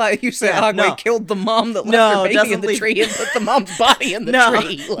tree. I thought you said Agwe killed the mom that left her baby in the tree and put the mom's body in the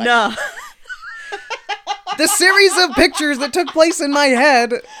tree. No. The series of pictures that took place in my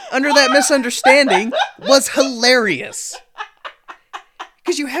head under that misunderstanding was hilarious.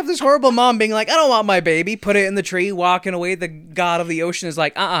 Because you have this horrible mom being like, I don't want my baby. Put it in the tree, walking away. The god of the ocean is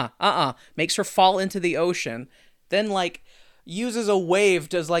like, makes her fall into the ocean. Then, like, uses a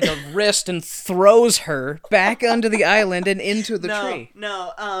wave as, like, a wrist and throws her back onto the island and into the tree.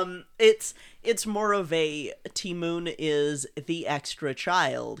 No, it's more of a Ti Moon is the extra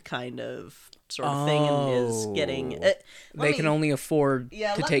child kind of sort of thing, and is getting... They can only afford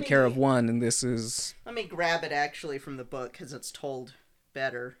to take care of one, and this is... Let me grab it, actually, from the book, because it's told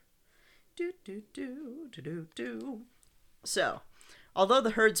better. So, although the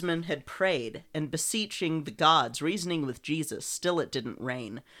herdsman had prayed, and beseeching the gods, reasoning with Jesus, still it didn't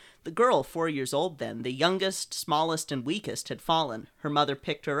rain. The girl, 4 years old then, the youngest, smallest, and weakest, had fallen. Her mother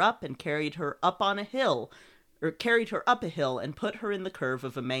picked her up and carried her up a hill and put her in the curve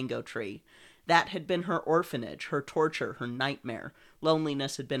of a mango tree. That had been her orphanage, her torture, her nightmare.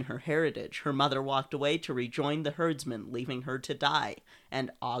 Loneliness had been her heritage. Her mother walked away to rejoin the herdsman, leaving her to die.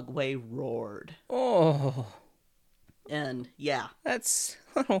 And Agwe roared. Oh. And, yeah. That's...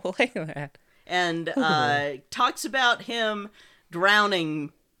 I don't like that. And talks about him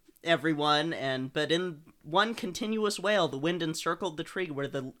drowning everyone, but in one continuous wail, the wind encircled the tree where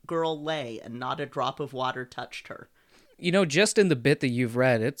the girl lay, and not a drop of water touched her. You know, just in the bit that you've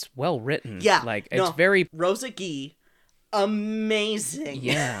read, it's well written. Yeah. Like, it's very... Rosa Guy, amazing.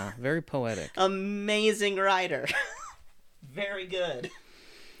 Yeah, very poetic. Amazing writer. Very good.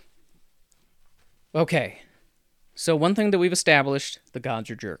 Okay. So one thing that we've established, the gods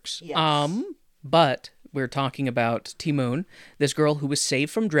are jerks. Yes. But we're talking about Ti Moon, this girl who was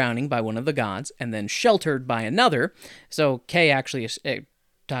saved from drowning by one of the gods and then sheltered by another. So Kay actually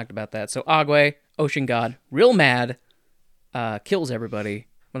talked about that. So Agwe, ocean god, real mad, kills everybody.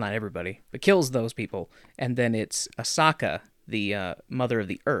 Well, not everybody, but kills those people. And then it's Asaka, the mother of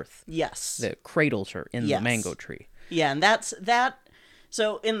the earth. Yes. That cradles her in the mango tree. Yeah, and that's that.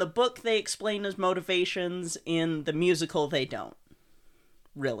 So in the book, they explain his motivations. In the musical, they don't.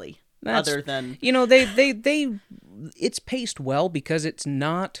 Really. Other than... You know, it's paced well because it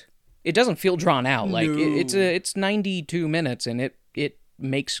doesn't feel drawn out. Like, it's 92 minutes, and it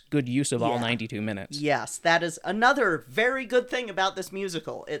makes good use of all 92 minutes. Yes, that is another very good thing about this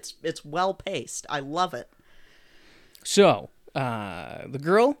musical. It's well paced. I love it. So, the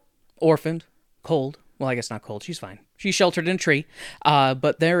girl, orphaned, cold. Well, I guess not cold. She's fine. She's sheltered in a tree.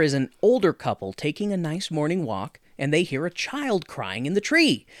 But there is an older couple taking a nice morning walk, and they hear a child crying in the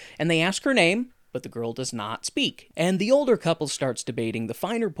tree. And they ask her name, but the girl does not speak. And the older couple starts debating the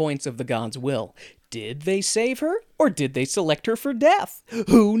finer points of the god's will. Did they save her, or did they select her for death?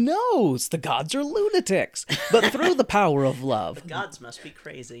 Who knows? The gods are lunatics. But through the power of love... The gods must be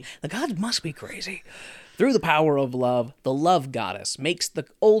crazy. The gods must be crazy. Through the power of love, the love goddess makes the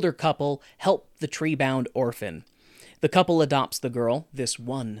older couple help the tree-bound orphan. The couple adopts the girl, this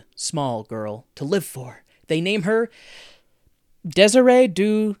one small girl, to live for. They name her Desiree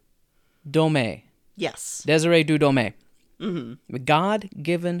du Domé. Yes. Desiree du Domé. Mm-hmm.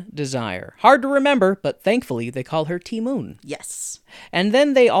 God-given desire. Hard to remember, but thankfully they call her Ti Moon. Yes. And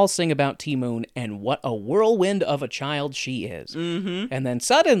then they all sing about Ti Moon and what a whirlwind of a child she is. Mm-hmm. And then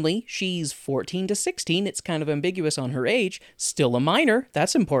suddenly, she's 14 to 16. It's kind of ambiguous on her age. Still a minor.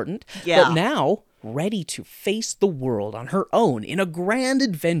 That's important. Yeah. But now, ready to face the world on her own in a grand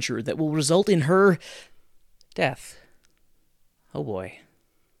adventure that will result in her death. Oh boy.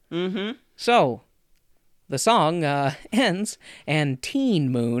 Mm-hmm. So, the song ends, and Teen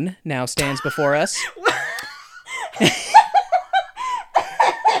Moon now stands before us.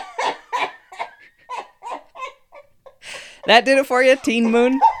 That did it for you, Teen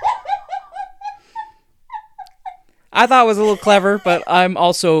Moon? I thought it was a little clever, but I'm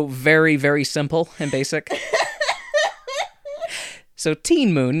also very, very simple and basic. So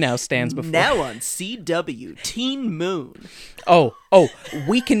Teen Moon now stands before... Now on CW, Teen Moon. Oh,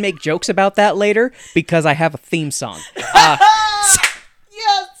 we can make jokes about that later because I have a theme song. Yes!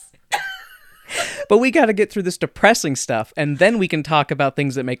 But we got to get through this depressing stuff, and then we can talk about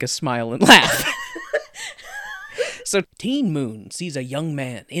things that make us smile and laugh. So Teen Moon sees a young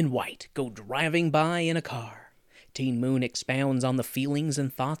man in white go driving by in a car. Teen Moon expounds on the feelings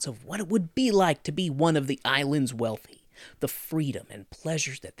and thoughts of what it would be like to be one of the island's wealthy. The freedom and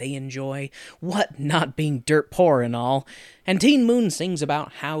pleasures that they enjoy, what not being dirt poor and all. And Teen Moon sings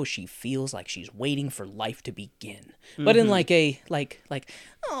about how she feels like she's waiting for life to begin. Mm-hmm. But in like,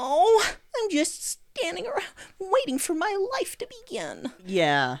 oh, I'm just standing around waiting for my life to begin.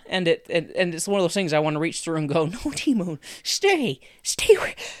 Yeah. And it's one of those things I want to reach through and go, no, Teen Moon, stay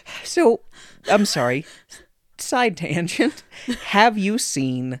where... So, I'm sorry, side tangent. Have you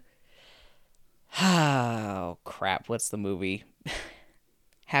seen... Oh, crap, what's the movie?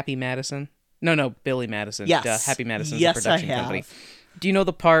 Happy Madison? No, Billy Madison. Yes. Happy Madison's Yes, a production I have. company. Do you know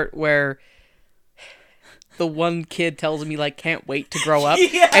the part where the one kid tells him he like can't wait to grow up,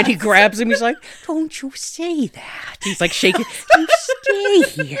 and he grabs him? He's like, "Don't you say that?" He's like shaking. "You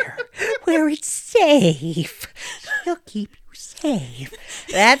stay here where it's safe. He'll keep you safe."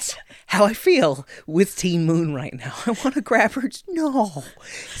 That's how I feel with Teen Moon right now. I want to grab her. No,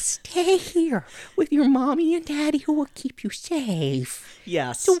 stay here with your mommy and daddy who will keep you safe.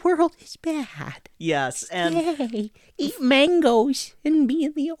 Yes. The world is bad. Yes. And Hey, eat mangoes and be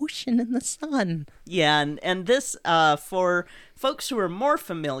in the ocean and the sun. yeah, and this, for folks who are more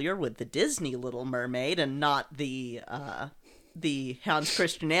familiar with the Disney Little Mermaid and not the Hans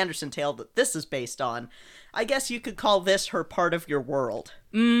Christian Andersen tale that this is based on, I guess you could call this her Part of Your World.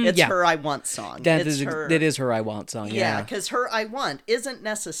 It's yeah. her I Want song. That It's is her I Want song. Yeah, Yeah. because her I Want isn't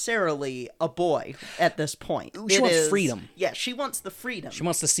necessarily a boy at this point. She It wants is- freedom. Yeah, she wants the freedom. She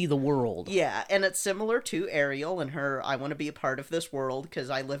wants to see the world. Yeah, and it's similar to Ariel and her I want to be a part of this world because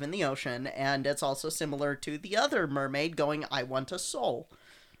I live in the ocean, and it's also similar to the other mermaid going, I want a soul.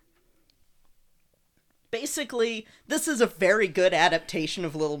 Basically, this is a very good adaptation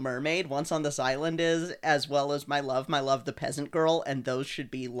of Little Mermaid, Once on This Island is, as well as My Love, the Peasant Girl, and those should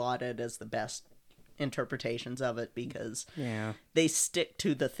be lauded as the best interpretations of it because Yeah. they stick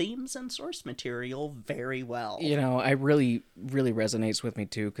to the themes and source material very well. You know, I really resonates with me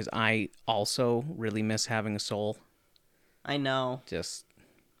too because I also really miss having a soul. I know. Just,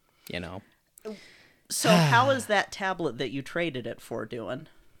 you know. So how is that tablet that you traded it for doing?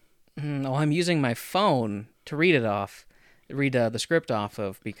 Oh, I'm using my phone to read the script off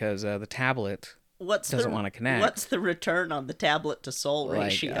of because the tablet doesn't want to connect. What's the return on the tablet to soul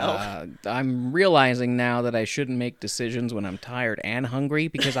ratio? I'm realizing now that I shouldn't make decisions when I'm tired and hungry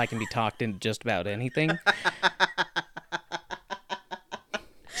because I can be talked into just about anything.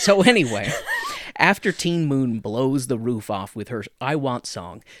 So anyway, after Teen Moon blows the roof off with her I Want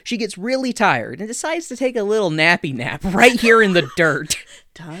song, she gets really tired and decides to take a little nappy nap right here in the dirt.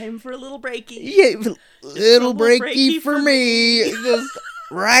 Time for a little breaky. Yeah, little breaky breaky for for me. Just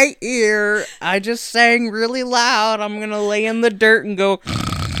right here. I just sang really loud. I'm going to lay in the dirt and go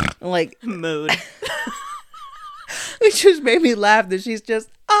like, Mood. it just made me laugh that she's just,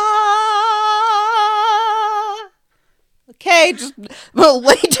 okay, just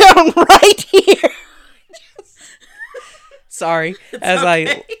lay down right here. Sorry,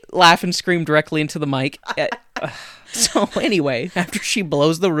 I laugh and scream directly into the mic. So anyway, after she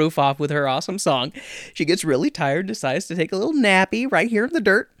blows the roof off with her awesome song, she gets really tired, decides to take a little nappy right here in the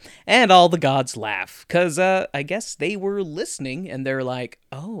dirt, and all the gods laugh, because I guess they were listening, and they're like,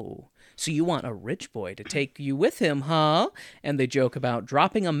 oh, so you want a rich boy to take you with him, huh? And they joke about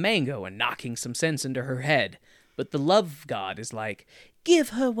dropping a mango and knocking some sense into her head. But the love god is like, give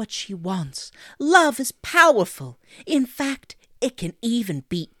her what she wants. Love is powerful. In fact, it can even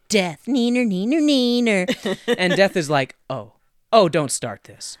beat death. Neener, neener, neener. And Death is like, oh, don't start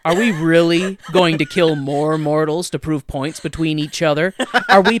this. Are we really going to kill more immortals to prove points between each other?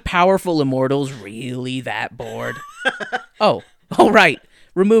 Are we powerful immortals really that bored? Oh, right.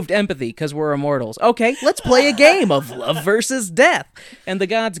 Removed empathy because we're immortals. Okay, let's play a game of love versus death. And the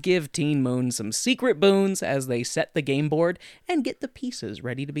gods give Teen Moon some secret boons as they set the game board and get the pieces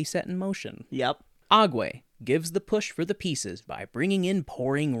ready to be set in motion. Yep. Agwe gives the push for the pieces by bringing in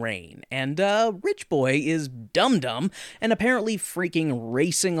pouring rain, and Rich Boy is dum-dum and apparently freaking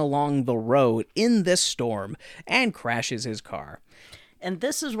racing along the road in this storm and crashes his car. And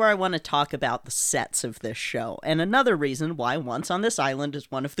this is where I want to talk about the sets of this show. And another reason why Once on This Island is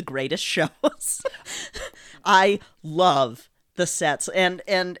one of the greatest shows. I love the sets. And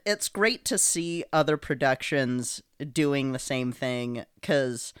it's great to see other productions doing the same thing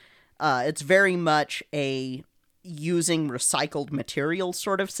because it's very much a using recycled materials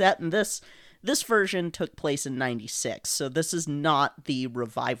sort of set. And this version took place in 96. So this is not the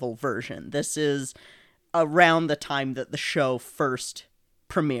revival version. This is around the time that the show first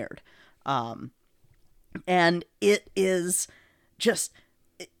premiered. And it is just,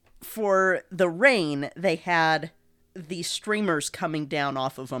 for the rain, they had the streamers coming down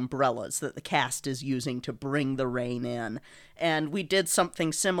off of umbrellas that the cast is using to bring the rain in. And we did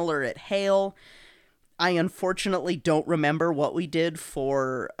something similar at Hail. I unfortunately don't remember what we did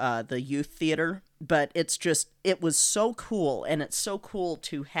for the youth theater, but it was so cool, and it's so cool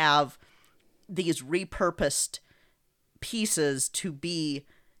to have these repurposed pieces to be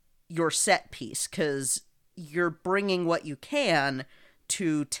your set piece, because you're bringing what you can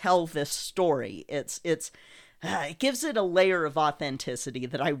to tell this story. It gives it a layer of authenticity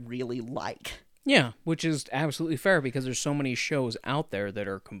that I really like. Yeah, which is absolutely fair because there's so many shows out there that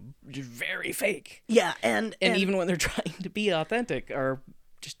are just very fake. Yeah, and even when they're trying to be authentic are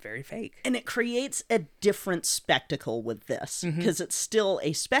just very fake. And it creates a different spectacle with this because it's still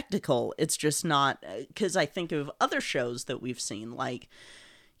a spectacle. It's just not, because I think of other shows that we've seen, like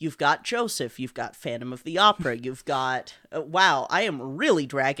you've got Joseph, you've got Phantom of the Opera, you've got, wow, I am really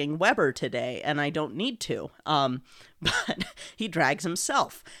dragging Weber today, and I don't need to. But he drags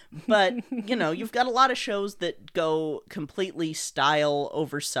himself. But, you've got a lot of shows that go completely style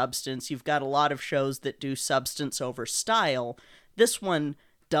over substance. You've got a lot of shows that do substance over style. This one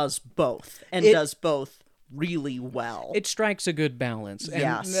does both, and does both really well. It strikes a good balance. And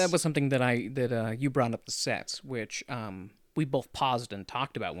yes. that was something that you brought up, the sets, which we both paused and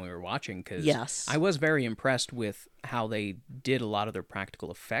talked about when we were watching, because yes. I was very impressed with how they did a lot of their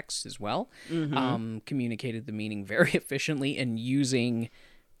practical effects as well. Communicated the meaning very efficiently and using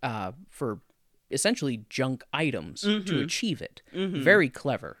for essentially junk items to achieve it. Very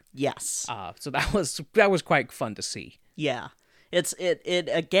clever. Yes. So that was quite fun to see. Yeah. It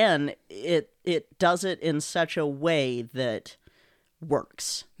does it in such a way that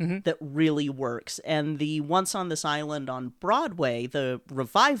works, that really works. And the Once on This Island on Broadway, the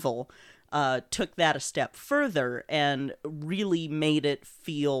revival, took that a step further and really made it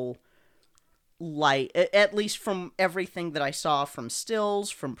feel like, at least from everything that I saw from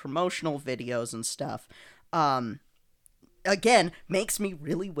stills, from promotional videos and stuff, again, makes me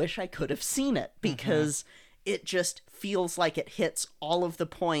really wish I could have seen it, because it just feels like it hits all of the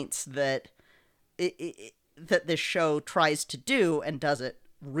points that that this show tries to do, and does it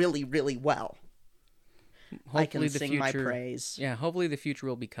really, really well. Hopefully I can sing my praise. Yeah, hopefully the future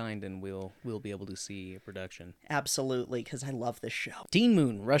will be kind and we'll be able to see a production. Absolutely, because I love this show. Teen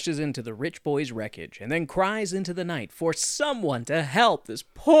Moon rushes into the rich boy's wreckage and then cries into the night for someone to help this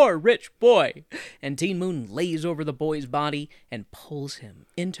poor rich boy. And Teen Moon lays over the boy's body and pulls him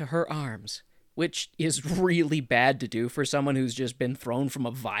into her arms, which is really bad to do for someone who's just been thrown from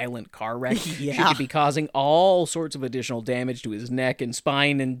a violent car wreck. Yeah. She could be causing all sorts of additional damage to his neck and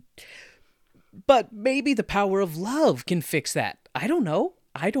spine, but maybe the power of love can fix that. I don't know.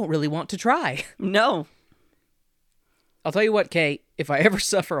 I don't really want to try. No. I'll tell you what, Kay, if I ever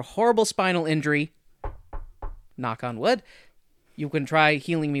suffer a horrible spinal injury, knock on wood, you can try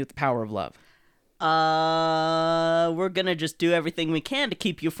healing me with the power of love. We're gonna just do everything we can to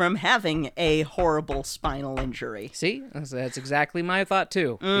keep you from having a horrible spinal injury. See? That's exactly my thought,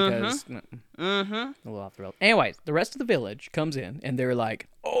 too. Because, a little off the rail. Anyways, the rest of the village comes in, and they're like,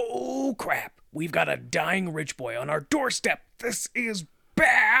 oh, crap. We've got a dying rich boy on our doorstep. This is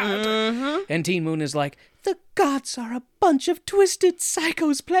bad. And Teen Moon is like, the gods are a bunch of twisted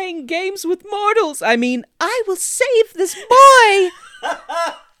psychos playing games with mortals. I mean, I will save this boy.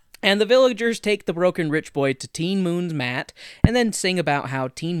 And the villagers take the broken rich boy to Teen Moon's mat and then sing about how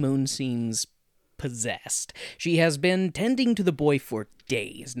Teen Moon seems possessed. She has been tending to the boy for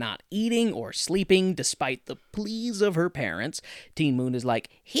days, not eating or sleeping despite the pleas of her parents. Teen Moon is like,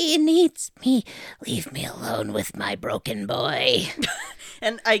 he needs me. Leave me alone with my broken boy.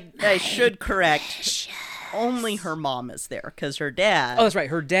 And I should correct, only her mom is there, because her dad... Oh, that's right.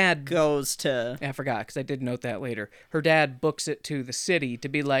 Her dad goes to... I forgot, because I did note that later. Her dad books it to the city to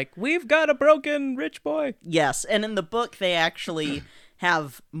be like, we've got a broken rich boy. Yes, and in the book, they actually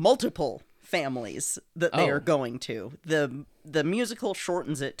have multiple families that they are going to. The musical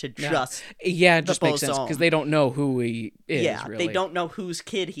shortens it to just it just makes sense, because they don't know who he is, really. They don't know whose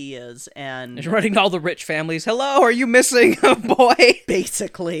kid he is, and... He's running all the rich families. Hello, are you missing a boy?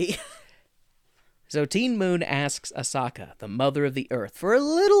 Basically... So Teen Moon asks Asaka, the mother of the earth, for a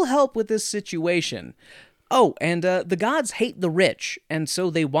little help with this situation. Oh, and the gods hate the rich, and so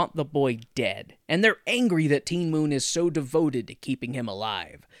they want the boy dead. And they're angry that Teen Moon is so devoted to keeping him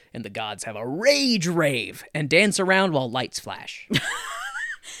alive. And the gods have a rage rave and dance around while lights flash.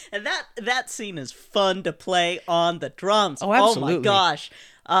 And that scene is fun to play on the drums. Oh, absolutely. Oh my gosh.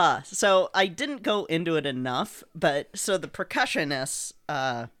 So I didn't go into it enough, but so the percussionists...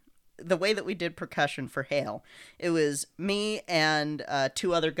 the way that we did percussion for Hale, it was me and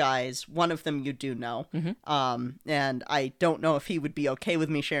two other guys. One of them you do know. And I don't know if he would be okay with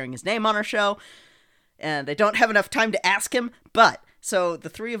me sharing his name on our show. And I don't have enough time to ask him. But, so the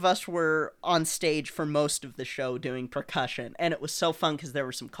three of us were on stage for most of the show doing percussion. And it was so fun because there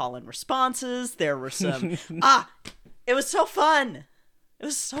were some call-in responses. There were some... it was so fun. It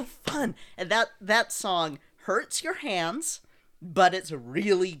was so fun. And that song hurts your hands... but it's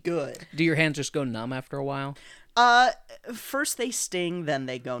really good. Do your hands just go numb after a while? First they sting, then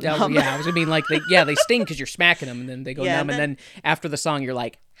they go numb. Yeah, I was gonna mean like they sting because you're smacking them, and then they go numb, and then after the song you're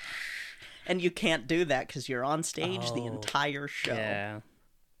like, And you can't do that because you're on stage the entire show. Yeah.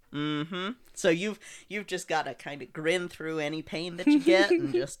 So you've just got to kind of grin through any pain that you get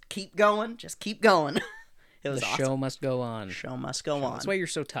and just keep going. Just keep going. It was The awesome. show must go on. Show must go on. That's why you're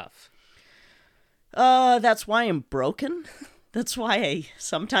so tough. That's why I'm broken. That's why I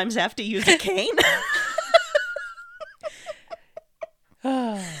sometimes have to use a cane.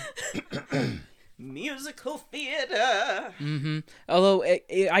 Musical theater. Although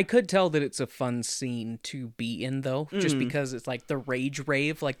I could tell that it's a fun scene to be in, though, just because it's like the rage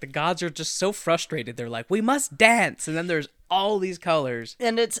rave. Like the gods are just so frustrated. They're like, we must dance. And then there's all these colors.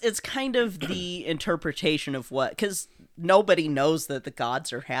 And it's kind of the interpretation of what, because nobody knows that the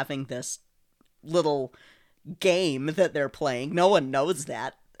gods are having this little game that they're playing. No one knows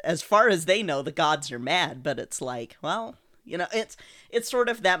that. As far as they know, the gods are mad, but it's like, well, you know, it's sort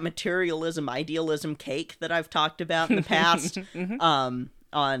of that materialism, idealism cake that I've talked about in the past,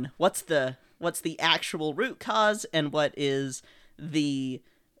 on what's the actual root cause and what is the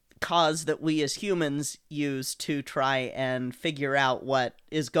cause that we as humans use to try and figure out what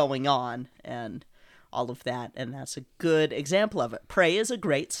is going on and all of that. And that's a good example of it. Pray is a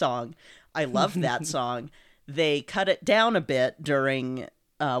great song. I love that song. They cut it down a bit during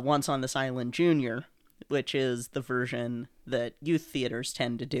Once on This Island Junior, which is the version that youth theaters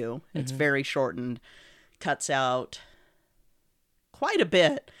tend to do. It's very shortened, cuts out quite a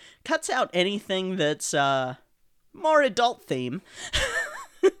bit, cuts out anything that's more adult theme.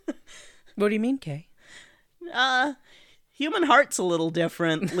 What do you mean, Kay? Human Heart's a little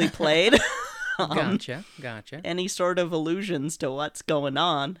differently played. Gotcha. Any sort of allusions to what's going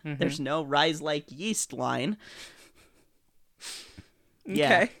on. There's no Rise Like Yeast line. Yeah.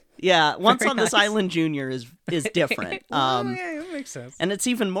 Okay. Yeah, Once Very on This nice. Island Junior is different. Yeah, that makes sense. And it's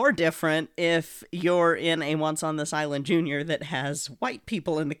even more different if you're in a Once on This Island Junior that has white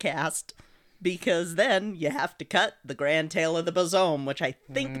people in the cast, because then you have to cut the Grand Tale of the Bazome, which I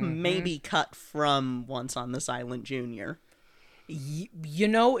think may be cut from Once on This Island Junior. You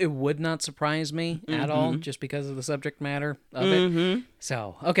know, it would not surprise me at all, just because of the subject matter of it.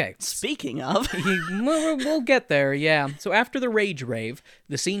 So, okay. Speaking of, We'll get there, yeah. So after the rage rave,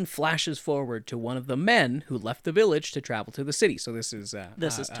 the scene flashes forward to one of the men who left the village to travel to the city. So this is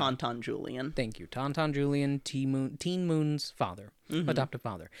Tauntaun Julian. thank you, Tauntaun Julian, Teen Moon's father, adoptive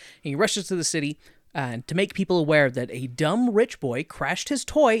father. He rushes to the city to make people aware that a dumb rich boy crashed his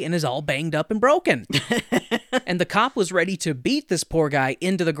toy and is all banged up and broken. And the cop was ready to beat this poor guy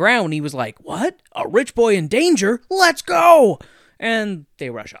into the ground. He was like, "What? A rich boy in danger? Let's go!" And they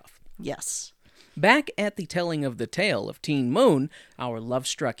rush off. Yes. Back at the telling of the tale of Teen Moon, our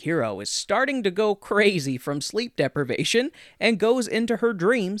love-struck hero is starting to go crazy from sleep deprivation and goes into her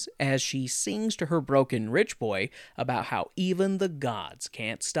dreams as she sings to her broken rich boy about how even the gods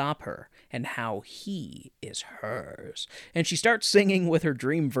can't stop her and how he is hers. And she starts singing with her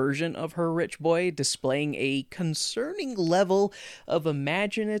dream version of her rich boy, displaying a concerning level of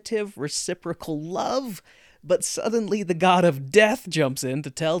imaginative reciprocal love. But suddenly the god of death jumps in to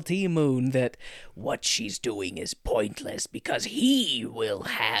tell T Moon that what she's doing is pointless because he will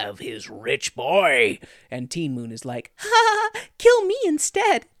have his rich boy. And Teen Moon is like, "Ha, kill me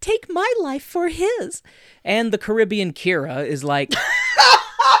instead. Take my life for his." And the Caribbean Kira is like,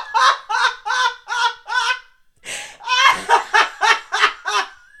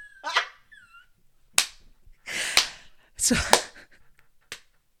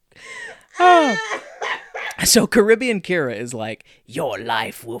 So Caribbean Kira is like, "Your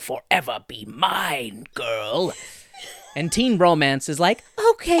life will forever be mine, girl." And Teen Romance is like,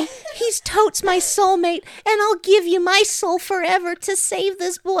 Okay, he's totes my soulmate, and I'll give you my soul forever to save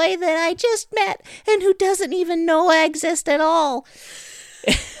this boy that I just met and who doesn't even know I exist at all.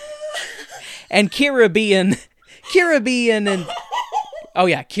 and Caribbean and oh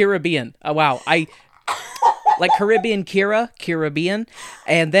yeah, Caribbean. Oh wow, I like Caribbean Caribbean,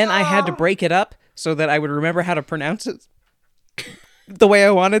 and then I had to break it up so that I would remember how to pronounce it the way I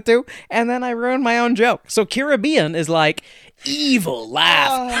wanted to, and then I ruined my own joke. So Caribbean is like, evil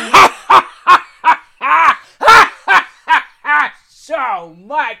laugh. So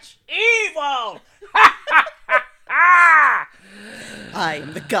much evil. I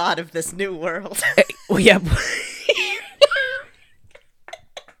am the god of this new world. Well, yeah.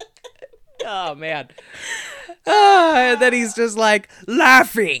 Oh, man. And then he's just like,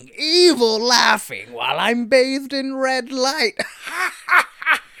 laughing, evil laughing, while I'm bathed in red light.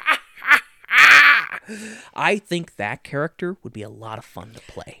 I think that character would be a lot of fun to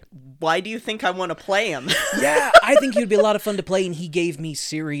play. Why do you think I want to play him? Yeah, I think he would be a lot of fun to play, and he gave me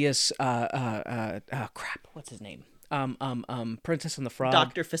serious, crap, what's his name? Princess and the Frog.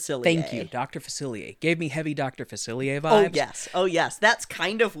 Dr. Facilier. Thank you, Dr. Facilier. Gave me heavy Dr. Facilier vibes. Oh yes. That's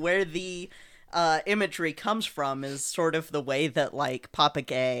kind of where the imagery comes from, is sort of the way that like Papa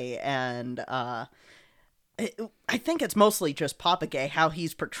Gay and I think it's mostly just Papa Gay, how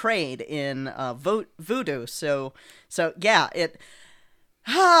he's portrayed in Voodoo. So yeah,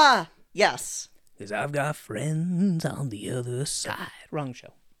 yes. Because I've got friends on the other side. Wrong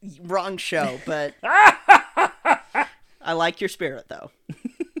show, but I like your spirit, though.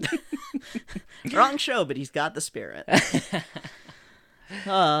 Wrong show, but he's got the spirit.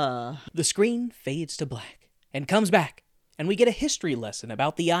 The screen fades to black and comes back, and we get a history lesson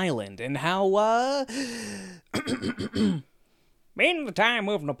about the island and how, in the time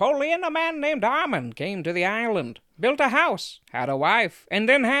of Napoleon, a man named Armand came to the island, built a house, had a wife, and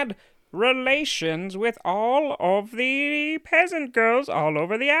then had relations with all of the peasant girls all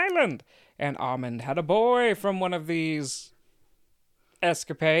over the island. And Armand had a boy from one of these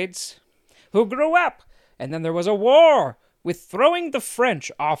escapades who grew up, and then there was a war with throwing the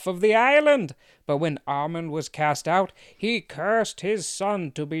French off of the island. But when Armand was cast out, he cursed his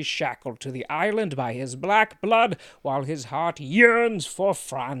son to be shackled to the island by his black blood, while his heart yearns for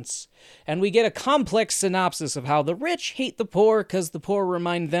France. And we get a complex synopsis of how the rich hate the poor because the poor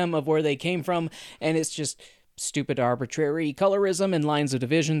remind them of where they came from, and it's just stupid arbitrary colorism and lines of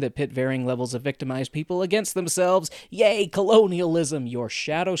division that pit varying levels of victimized people against themselves. Yay, colonialism! Your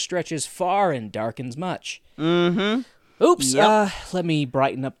shadow stretches far and darkens much. Mm-hmm. Oops, Yep. Let me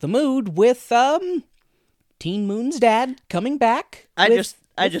brighten up the mood with, Teen Moon's dad coming back. I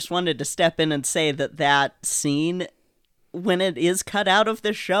just wanted to step in and say that scene, when it is cut out of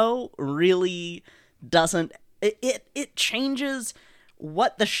the show, really doesn't... It changes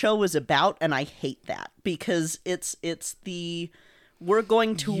what the show is about, and I hate that. Because it's we're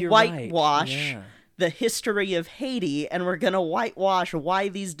going to You're whitewash right, yeah. the history of Haiti, and we're going to whitewash why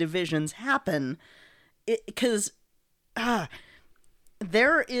these divisions happen. Because...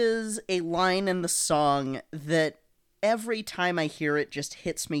 there is a line in the song that every time I hear it just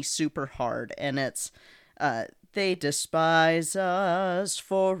hits me super hard, and it's, they despise us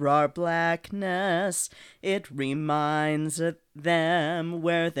for our blackness, it reminds them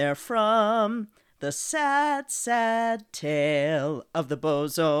where they're from, the sad, sad tale of the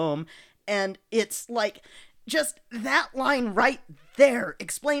bosom, and it's like, just that line right there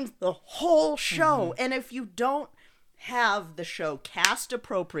explains the whole show, and if you don't have the show cast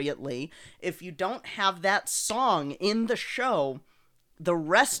appropriately, if you don't have that song in the show, the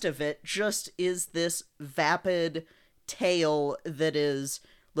rest of it just is this vapid tale that is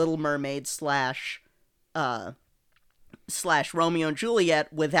Little Mermaid slash Romeo and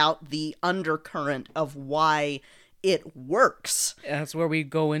Juliet without the undercurrent of why it works. That's where we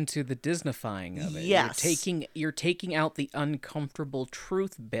go into the Disneyfying of it. Yes. You're taking out the uncomfortable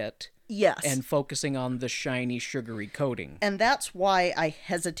truth bit. Yes. And focusing on the shiny, sugary coating. And that's why I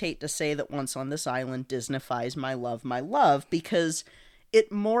hesitate to say that Once on This Island Disneyfies My Love, because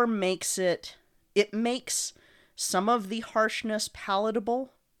it more makes it makes some of the harshness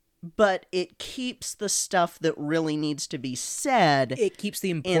palatable, but it keeps the stuff that really needs to be said It keeps the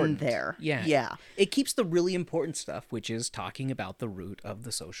important in there. Yeah. Yeah. It keeps the really important stuff, which is talking about the root of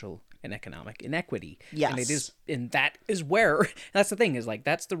the social and economic inequity. Yes. And that is where, that's the thing, is like,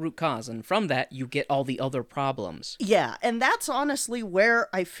 that's the root cause. And from that, you get all the other problems. Yeah, and that's honestly where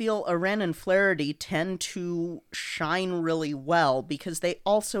I feel Aren and Flaherty tend to shine really well, because they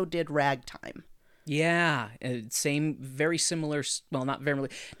also did Ragtime. Yeah, same, very similar, well, not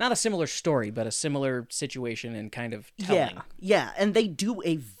a similar story, but a similar situation and kind of telling. Yeah, and they do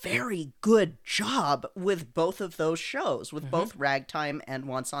a very good job with both of those shows, with both Ragtime and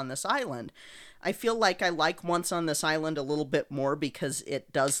Once on This Island. I feel like I like Once on This Island a little bit more because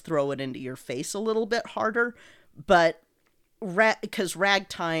it does throw it into your face a little bit harder, but because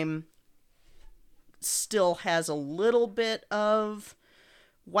Ragtime still has a little bit of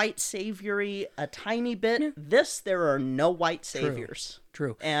white saviory, a tiny bit. There are no white saviors.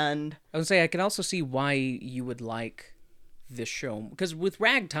 True. And I would say I can also see why you would like this show, because with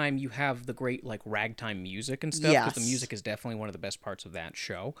Ragtime you have the great like ragtime music and stuff, because the music is definitely one of the best parts of that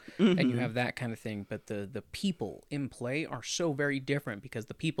show, and you have that kind of thing, but the people in play are so very different, because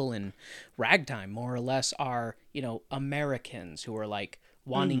the people in Ragtime more or less are, Americans who are like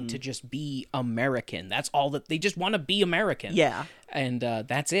wanting to just be American. That's all that they just want to be American. Yeah. And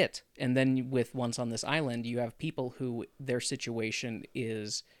that's it. And then with Once on This Island, you have people who their situation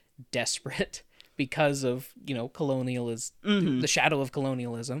is desperate because of, colonialism, the shadow of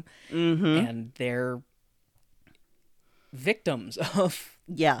colonialism, and they're victims of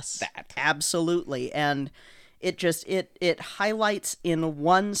yes, that. Absolutely. And it highlights in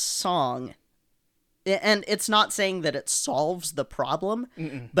one song, and it's not saying that it solves the problem,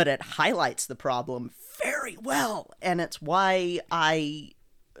 but it highlights the problem very well, and it's why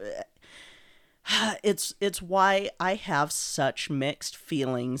it's why I have such mixed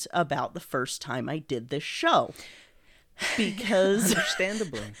feelings about the first time I did this show. Because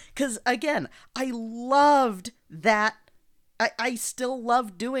Understandably. Because, again, I loved that. I still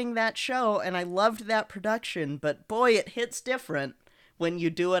love doing that show, and I loved that production, but boy, it hits different when you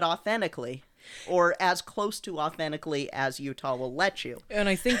do it authentically, or as close to authentically as Utah will let you. And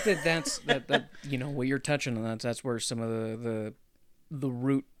I think that's that you know, what you're touching on, that's where some of the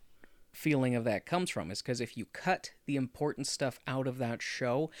root feeling of that comes from, is because if you cut the important stuff out of that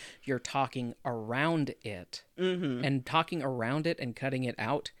show, you're talking around it. And talking around it and cutting it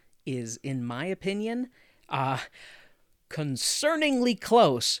out is, in my opinion, concerningly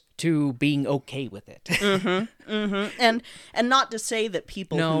close to being okay with it. And not to say that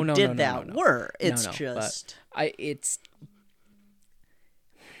people who did that were. It's just...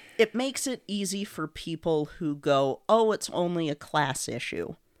 It makes it easy for people who go, oh, it's only a class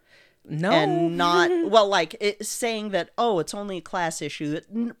issue. No. And not, well, like, saying that, oh, it's only a class issue.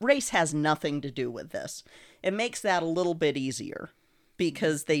 Race has nothing to do with this. It makes that a little bit easier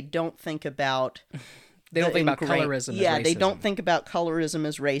because they don't think about... They don't think about colorism as racism. Yeah, they don't think about colorism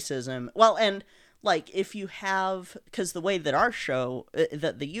as racism. Well, and, like, if you have... Because the way that our show,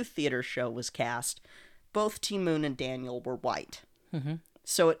 that the youth theater show was cast, both T. Moon and Daniel were white.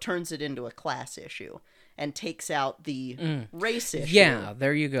 So it turns it into a class issue and takes out the race issue. Yeah,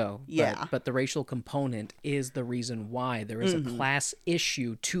 there you go. Yeah. But the racial component is the reason why there is a class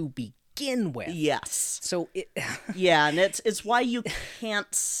issue to begin with. Yes. So Yeah, and it's why you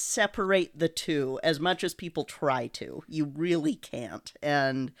can't separate the two as much as people try to. You really can't.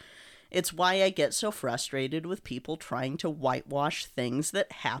 And it's why I get so frustrated with people trying to whitewash things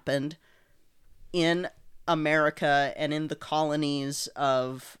that happened in America and in the colonies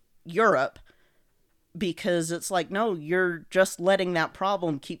of Europe, because it's like, no, you're just letting that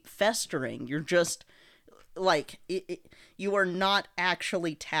problem keep festering. You're just like, you are not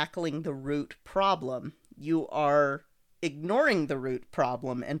actually tackling the root problem. You are ignoring the root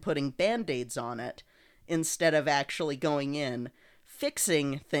problem and putting band-aids on it instead of actually going in,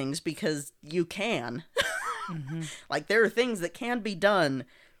 fixing things because you can. Like, there are things that can be done.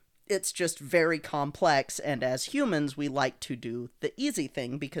 It's just very complex, and as humans, we like to do the easy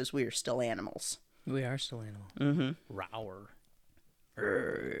thing because we are still animals. we are still animals. Rower.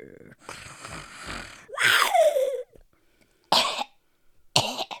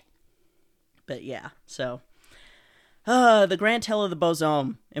 But yeah, so the Grand Tale of the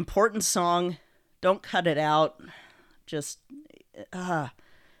Bosom, important song. Don't cut it out. Just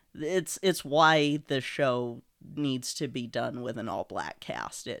it's why the show needs to be done with an all-black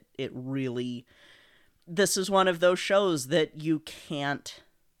cast. It really, this is one of those shows that you can't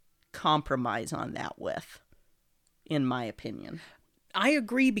compromise on that with, in my opinion. I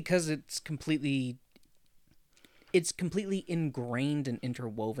agree, because it's completely ingrained and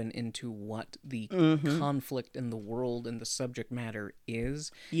interwoven into what the conflict in the world and the subject matter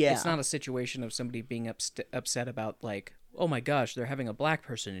is. Yeah. It's not a situation of somebody being upset about, like, oh my gosh, they're having a black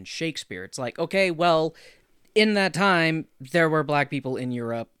person in Shakespeare. It's like, okay, well, in that time, there were black people in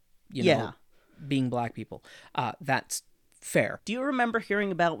Europe, you know, being black people. That's fair. Do you remember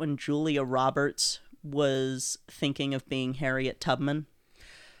hearing about when Julia Roberts was thinking of being Harriet Tubman?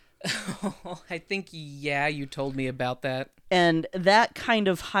 I think, yeah, you told me about that. And that kind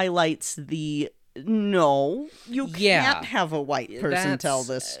of highlights the, no, you can't have a white person tell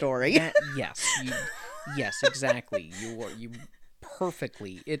this story. Yes, exactly. You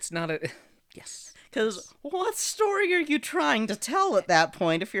perfectly. It's not a... Yes. Because what story are you trying to tell at that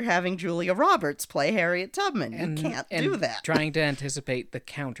point if you're having Julia Roberts play Harriet Tubman? You can't do that. Trying to anticipate the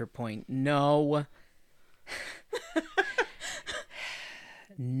counterpoint. No.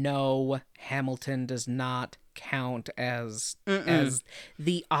 No, Hamilton does not count as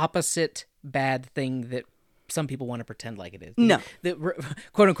the opposite bad thing that some people want to pretend like it is. No. The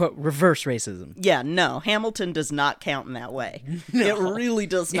quote-unquote reverse racism. Yeah, no. Hamilton does not count in that way. No. It really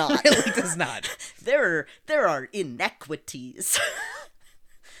does not. It really does not. There are inequities.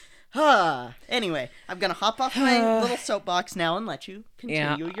 Anyway, I'm going to hop off my little soapbox now and let you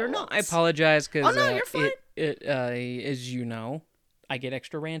continue your notes. I apologize, because no, you're fine. as you know, I get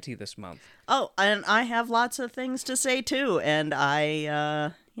extra ranty this month. Oh, and I have lots of things to say, too, and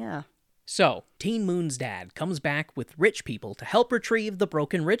yeah. So, Teen Moon's dad comes back with rich people to help retrieve the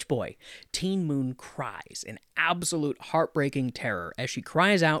broken rich boy. Teen Moon cries in absolute heartbreaking terror as she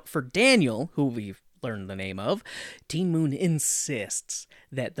cries out for Daniel, who we've learn the name of, Teen Moon insists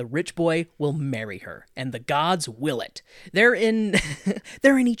that the rich boy will marry her, and the gods will it. They're in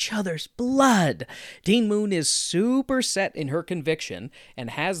they're in each other's blood. Teen Moon is super set in her conviction and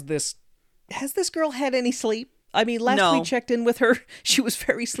has this girl had any sleep? I mean, last we checked in with her, she was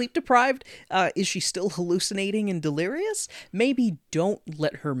very sleep deprived. Is she still hallucinating and delirious? Maybe don't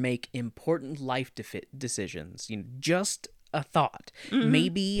let her make important life decisions. Just a thought. Mm-hmm.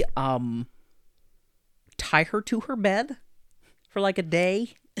 Maybe tie her to her bed for like a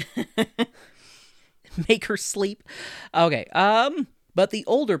day. Make her sleep. Okay. But the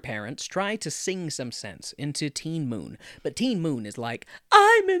older parents try to sing some sense into Teen Moon. But Teen Moon is like,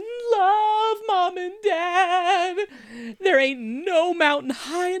 I'm in love, Mom and Dad. There ain't no mountain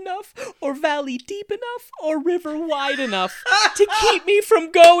high enough, or valley deep enough, or river wide enough to keep me from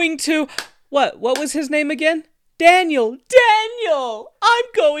going to... What was his name again? Daniel! I'm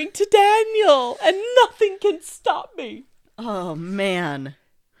going to Daniel, and nothing can stop me. Oh, man.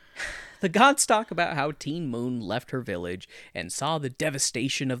 The gods talk about how Teen Moon left her village and saw the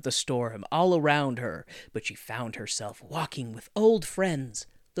devastation of the storm all around her, but she found herself walking with old friends,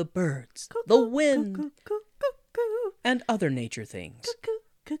 the birds, the wind, and other nature things.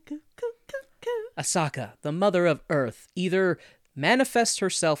 Asaka, the mother of Earth, either manifests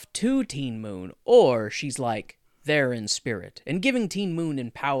herself to Teen Moon, or she's like, there in spirit, and giving Teen Moon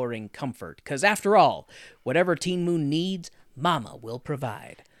empowering comfort, because after all, whatever Teen Moon needs, Mama will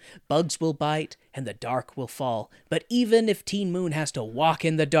provide. Bugs will bite, and the dark will fall, but even if Teen Moon has to walk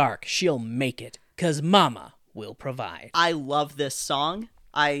in the dark, she'll make it, 'cause Mama will provide. I love this song.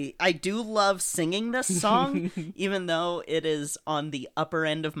 I do love singing this song, even though it is on the upper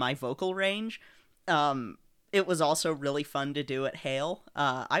end of my vocal range. It was also really fun to do at Hale.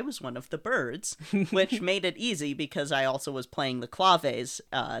 I was one of the birds, which made it easy because I also was playing the claves,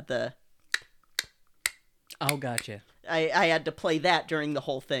 Oh, gotcha. I had to play that during the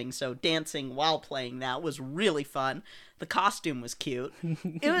whole thing, so dancing while playing that was really fun. The costume was cute.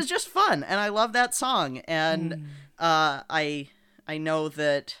 It was just fun, and I love that song. And I know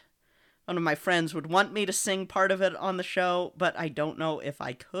that one of my friends would want me to sing part of it on the show, but I don't know if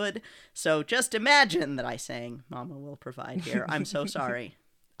I could. So just imagine that I sang Mama Will Provide here. I'm so sorry.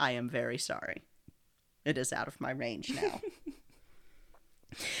 I am very sorry. It is out of my range now.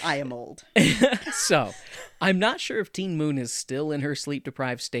 I am old. So, I'm not sure if Teen Moon is still in her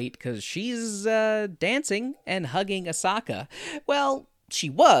sleep-deprived state because she's dancing and hugging Asaka. Well, she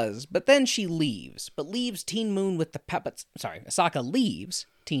was, but then she leaves. But leaves Teen Moon with the... Asaka leaves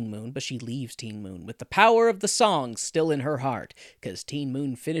Teen Moon, but she leaves Teen Moon with the power of the song still in her heart. Because Teen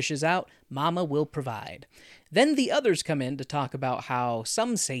Moon finishes out, Mama will provide. Then the others come in to talk about how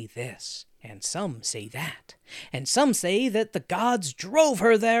some say this, and some say that. And some say that the gods drove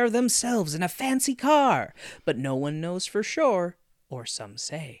her there themselves in a fancy car, but no one knows for sure, or some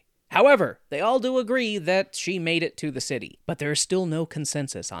say. However, they all do agree that she made it to the city, but there is still no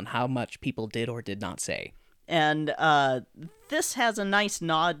consensus on how much people did or did not say. And this has a nice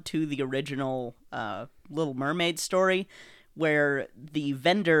nod to the original Little Mermaid story, where the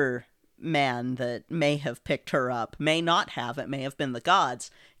vendor man that may have picked her up, may not have, it may have been the gods,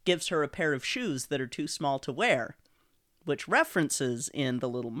 gives her a pair of shoes that are too small to wear, which references in The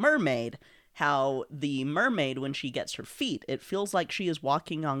Little Mermaid how the mermaid, when she gets her feet, it feels like she is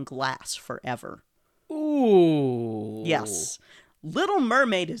walking on glass forever. Ooh. Yes. Little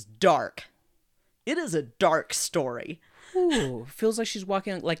Mermaid is dark. It is a dark story. Ooh. Feels like she's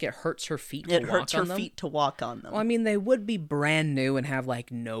walking, like it hurts her feet to walk on them. It hurts her feet to walk on them. Well, I mean, they would be brand new and have,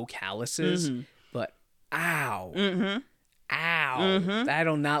 like, no calluses, but ow. Mm-hmm. Ow. Mm-hmm. I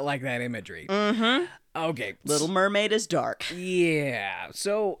do not like that imagery. Mm-hmm. Okay. Little Mermaid is dark. Yeah.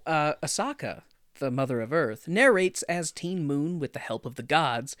 So, Asaka, the Mother of Earth, narrates as Teen Moon, with the help of the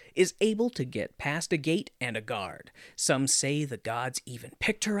gods, is able to get past a gate and a guard. Some say the gods even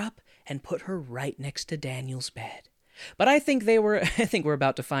picked her up and put her right next to Daniel's bed. But I think we're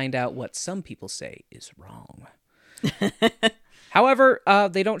about to find out what some people say is wrong. However,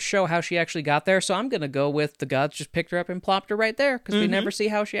 they don't show how she actually got there, so I'm going to go with the gods just picked her up and plopped her right there, because we never see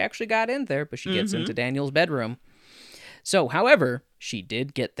how she actually got in there, but she gets into Daniel's bedroom. So, however, she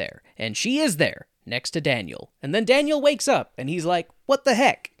did get there, and she is there, next to Daniel. And then Daniel wakes up, and he's like, what the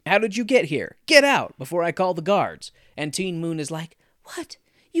heck? How did you get here? Get out before I call the guards. And Teen Moon is like, what?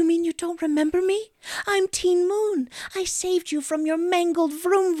 You mean you don't remember me? I'm Teen Moon. I saved you from your mangled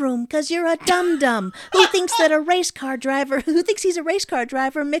vroom vroom because you're a dum-dum who thinks he's a race car driver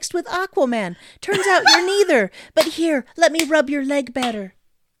mixed with Aquaman. Turns out you're neither. But here, let me rub your leg better.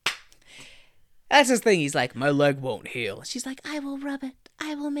 That's his thing. He's like, my leg won't heal. She's like, I will rub it.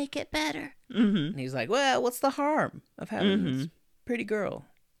 I will make it better. And he's like, well, what's the harm of having this pretty girl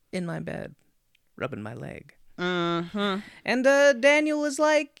in my bed, rubbing my leg? And Daniel is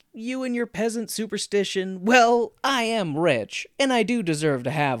like, you and your peasant superstition, well, I am rich, and I do deserve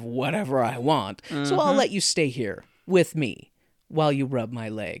to have whatever I want, so I'll let you stay here with me while you rub my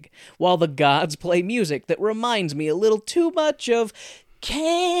leg, while the gods play music that reminds me a little too much of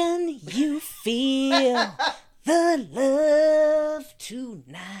Can You Feel the Love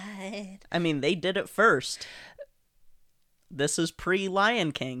Tonight? I mean, they did it first. This is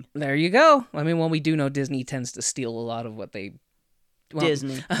pre-Lion King. There you go. I mean, well, we do know Disney tends to steal a lot of what they... Well,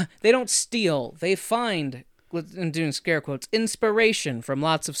 Disney. They don't steal. They find, I'm doing scare quotes, inspiration from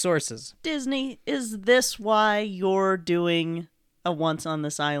lots of sources. Disney, is this why you're doing a Once on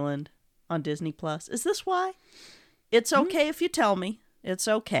This Island on Disney Plus? Is this why? It's okay if you tell me. It's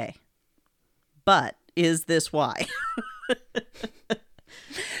okay. But is this why?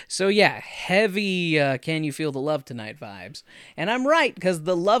 So yeah, heavy Can You Feel the Love Tonight vibes. And I'm right, because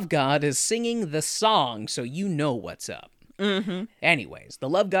the love god is singing the song, so you know what's up. Anyways, the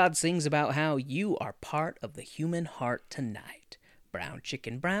love god sings about how you are part of the human heart tonight. Brown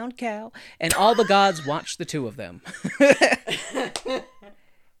chicken, brown cow. And all the gods watch the two of them.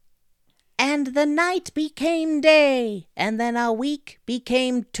 And the night became day, and then a week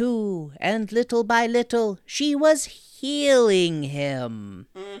became two, and little by little she was healing him.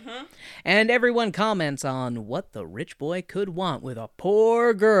 And everyone comments on what the rich boy could want with a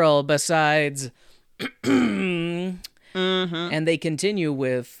poor girl besides... And they continue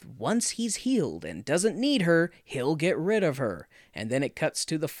with, once he's healed and doesn't need her, he'll get rid of her. And then it cuts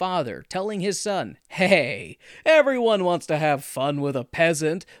to the father telling his son, hey, everyone wants to have fun with a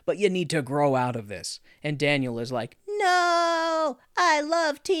peasant, but you need to grow out of this. And Daniel is like, No, I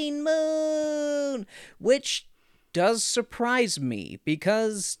love Teen Moon. which does surprise me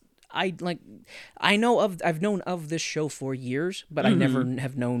because I've known of this show for years, but I never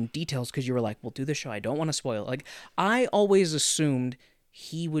have known details because you were like, well, do the show. I don't want to spoil it. Like, I always assumed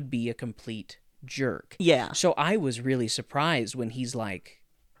he would be a complete jerk. Yeah. So I was really surprised when he's like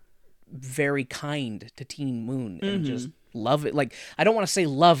very kind to Teen Moon and just love it. Like, I don't want to say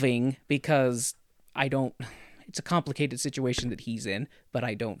loving because it's a complicated situation that he's in, but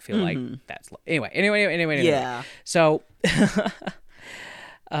I don't feel like that's anyway. Yeah. So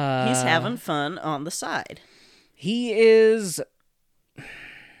He's having fun on the side. he is,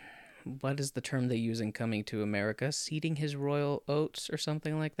 what is the term they use in Coming to America? Seeding his royal oats or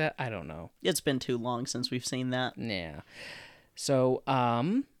something like that? I don't know. It's been too long since we've seen that. Yeah. So,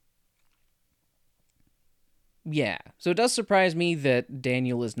 yeah. So it does surprise me that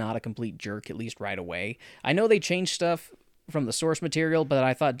Daniel is not a complete jerk, at least right away. I know they changed stuff from the source material, but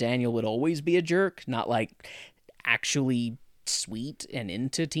I thought Daniel would always be a jerk, not like actually sweet and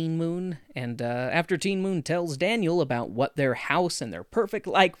into Teen Moon. And after Teen Moon tells Daniel about what their house and their perfect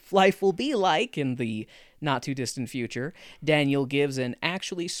life will be like in the not too distant future, Daniel gives an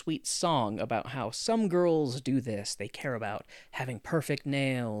actually sweet song about how some girls do this. They care about having perfect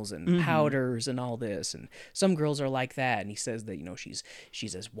nails and powders and all this, and some girls are like that. And he says that, you know, she's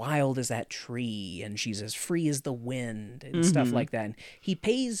as wild as that tree and she's as free as the wind and stuff like that. And he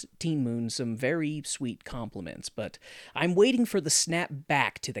pays Teen Moon some very sweet compliments, but I'm waiting for the snap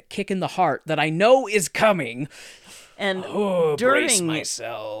back to the kick in the heart that I know is coming. And Brace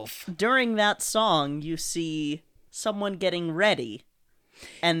myself. during that song, you see someone getting ready.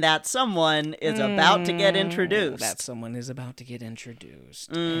 And that someone is about to get introduced. That someone is about to get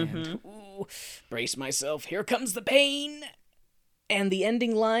introduced. And, brace myself, here comes the pain. And the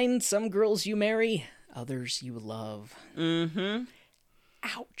ending line, some girls you marry, others you love.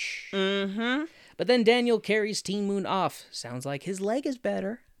 Ouch. But then Daniel carries Teen Moon off. Sounds like his leg is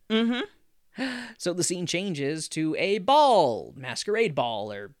better. So the scene changes to a ball, masquerade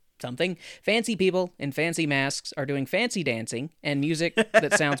ball or something. Fancy people in fancy masks are doing fancy dancing and music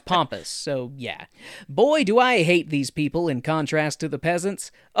that sounds pompous. So yeah. Boy, do I hate these people in contrast to the peasants.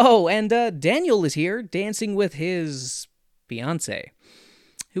 Oh, and Daniel is here dancing with his fiancé,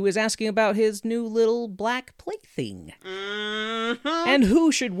 who is asking about his new little black plaything. And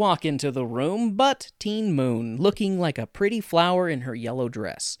who should walk into the room but Teen Moon, looking like a pretty flower in her yellow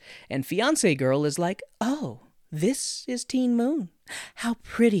dress. And fiancé girl is like, oh, this is Teen Moon. How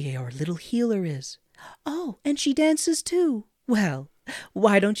pretty our little healer is. Oh, and she dances too. Well,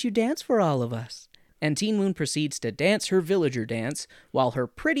 why don't you dance for all of us? And Teen Moon proceeds to dance her villager dance while her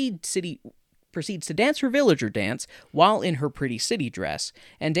pretty city... proceeds to dance her villager dance while in her pretty city dress,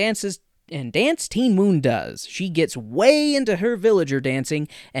 and dances dance Teen Moon does. She gets way into her villager dancing,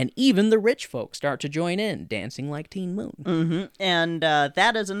 and even the rich folks start to join in, dancing like Teen Moon. And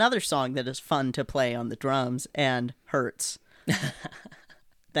that is another song that is fun to play on the drums and hurts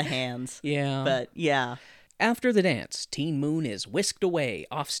the hands. Yeah. But yeah. After the dance, Teen Moon is whisked away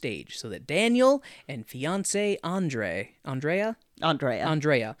off stage so that Daniel and fiancé Andrea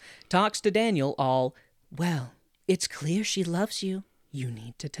talks to Daniel all, well, it's clear she loves you. You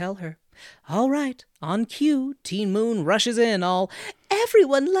need to tell her. All right, on cue, Teen Moon rushes in all,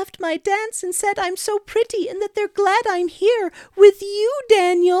 Everyone loved my dance and said I'm so pretty and that they're glad I'm here with you,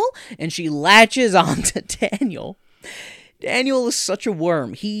 Daniel. and she latches on to Daniel. Daniel is such a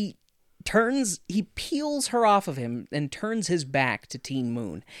worm. He peels her off of him and turns his back to Teen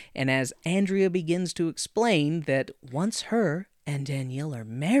Moon. And as Andrea begins to explain that once her and Danielle are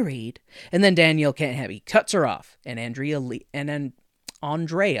married, and then Danielle can't have, he cuts her off, and Andrea leaves.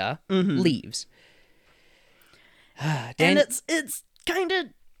 And it's kind of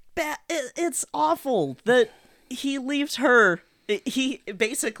bad. It's awful that he leaves her. He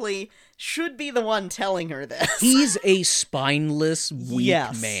basically should be the one telling her this. He's a spineless, weak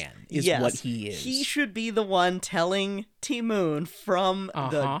Yes. man, is Yes. what he is. He should be the one telling Ti-Moon from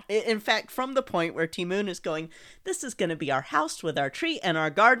in fact, from the point where Ti-Moon is going, this is going to be our house with our tree and our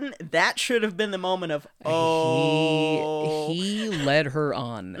garden. That should have been the moment of, He led her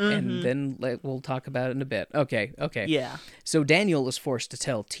on, and then we'll talk about it in a bit. Okay. Yeah. So Daniel is forced to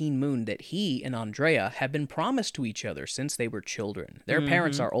tell Teen Moon that he and Andrea have been promised to each other since they were children. Their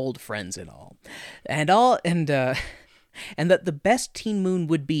parents are old friends and all. And that the best Teen Moon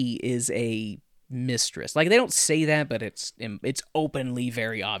would be is a mistress. Like, they don't say that, but it's openly,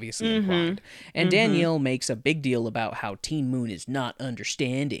 very obviously implied. And Danielle makes a big deal about how Teen Moon is not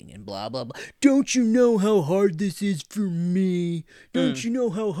understanding and blah, blah, blah. Don't you know how hard this is for me? Don't you know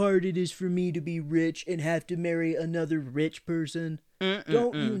how hard it is for me to be rich and have to marry another rich person?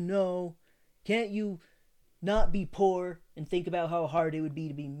 Don't you know? Can't you not be poor and think about how hard it would be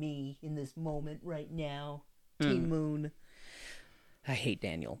to be me in this moment right now? Teen Moon. I hate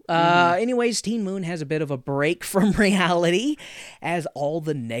Daniel. Anyways, Teen Moon has a bit of a break from reality as all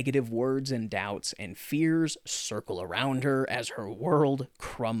the negative words and doubts and fears circle around her as her world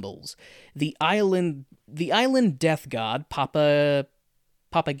crumbles. The island death god, Papa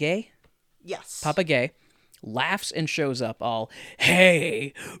Gay? Yes. Papa Gay laughs and shows up all,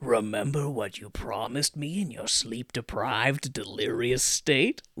 hey, remember what you promised me in your sleep-deprived, delirious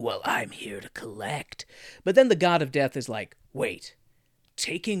state? Well, I'm here to collect. But then the god of death is like, wait,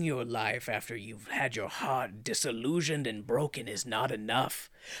 taking your life after you've had your heart disillusioned and broken is not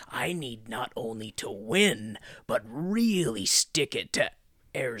enough. I need not only to win, but really stick it to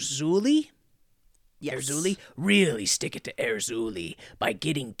Erzuli? Yes. Erzuli? Really stick it to Erzuli by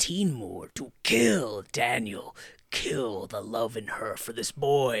getting Teen Moon to kill Daniel. Kill the love in her for this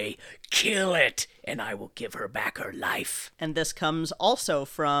boy. Kill it, and I will give her back her life. And this comes also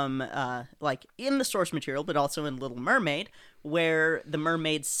from, like, in the source material, but also in Little Mermaid, where the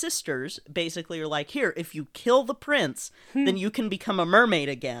mermaid sisters basically are like, here, if you kill the prince, then you can become a mermaid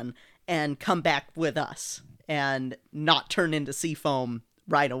again and come back with us and not turn into sea foam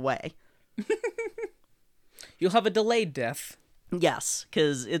right away. You'll have a delayed death. Yes,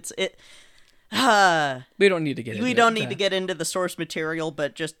 because We don't need to get into we don't need to get into the source material,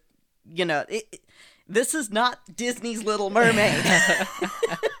 but just, you know, this is not Disney's Little Mermaid.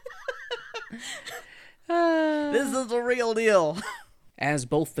 This is the real deal. As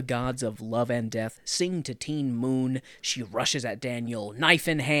both the gods of love and death sing to Teen Moon, she rushes at Daniel, knife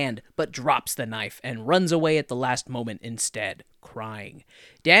in hand, but drops the knife and runs away at the last moment instead, crying.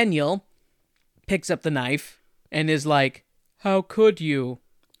 Daniel picks up the knife and is like, how could you?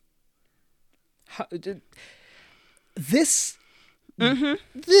 This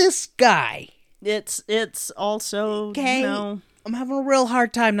guy. It's also, Okay. you know, I'm having a real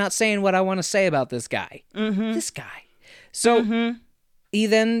hard time not saying what I want to say about this guy. This guy. So he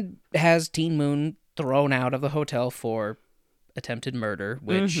then has Teen Moon thrown out of the hotel for attempted murder,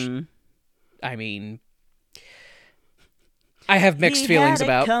 which, I mean, I have mixed feelings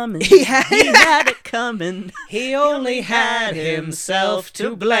about. He had it coming. He only had himself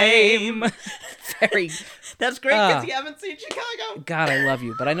to blame. Very. That's great because you haven't seen Chicago. God, I love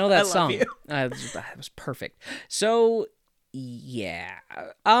you, but I know that I love song. you. That was perfect. So, yeah.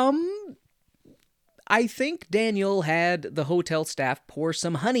 I think Daniel had the hotel staff pour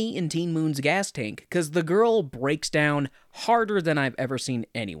some honey in Teen Moon's gas tank because the girl breaks down harder than I've ever seen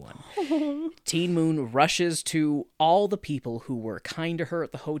anyone. Teen Moon rushes to all the people who were kind to her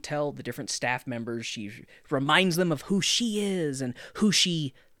at the hotel, the different staff members. She reminds them of who she is and who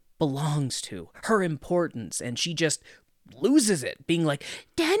she belongs to, her importance, and she just loses it, being like,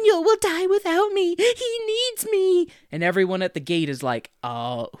 Daniel will die without me. He needs me. And everyone at the gate is like,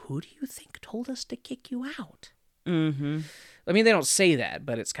 who do you think told us to kick you out? Mm-hmm. I mean, they don't say that,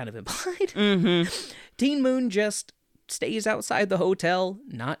 but it's kind of implied. Mm-hmm. Teen Moon just stays outside the hotel,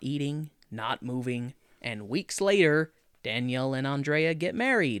 not eating, not moving, and weeks later, Danielle and Andrea get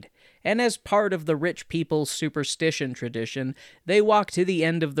married. And as part of the rich people's superstition tradition, they walk to the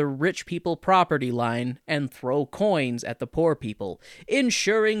end of the rich people property line and throw coins at the poor people,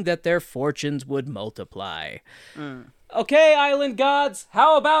 ensuring that their fortunes would multiply. Okay, island gods,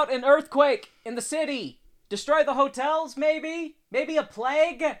 how about an earthquake in the city? Destroy the hotels, maybe? Maybe a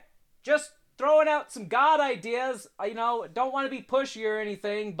plague? Just throwing out some god ideas. Don't want to be pushy or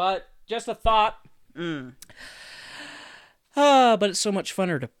anything, but just a thought. But it's so much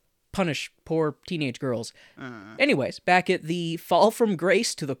funner to punish poor teenage girls. Anyways, back at the fall from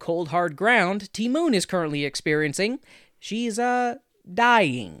grace to the cold hard ground Teen Moon is currently experiencing, she's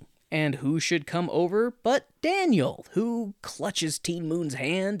dying. And who should come over but Daniel, who clutches Teen Moon's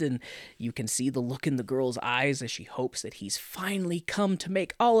hand, and you can see the look in the girl's eyes as she hopes that he's finally come to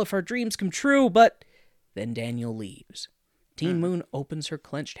make all of her dreams come true, but then Daniel leaves. Teen Moon opens her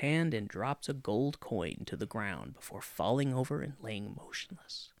clenched hand and drops a gold coin to the ground before falling over and laying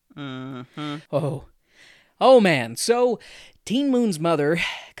motionless. Oh man, so Teen Moon's mother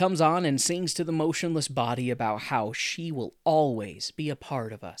comes on and sings to the motionless body about how she will always be a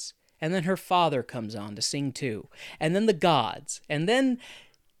part of us. And then her father comes on to sing too. And then the gods. And then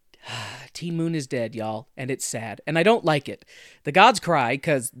Teen Moon is dead, y'all. And it's sad. And I don't like it. The gods cry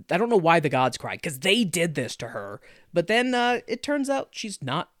because I don't know why the gods cry, because they did this to her. But then it turns out she's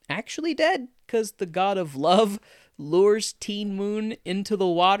not actually dead, because the god of love lures Teen Moon into the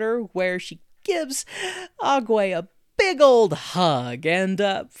water, where she gives Agwe a big old hug and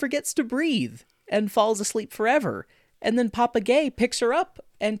forgets to breathe and falls asleep forever. And then Papa Gay picks her up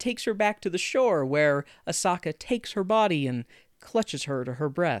and takes her back to the shore, where Asaka takes her body and clutches her to her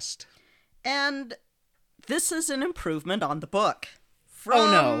breast. And this is an improvement on the book.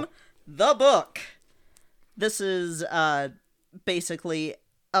 From the book. This is basically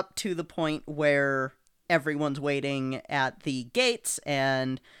up to the point where everyone's waiting at the gates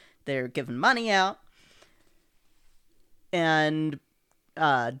and they're giving money out. And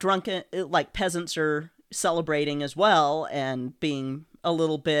drunken, peasants are celebrating as well and being a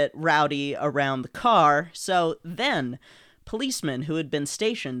little bit rowdy around the car. So then, policemen who had been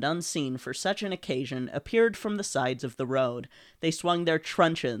stationed unseen for such an occasion appeared from the sides of the road. They swung their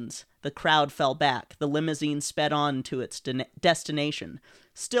truncheons. The crowd fell back. The limousine sped on to its destination.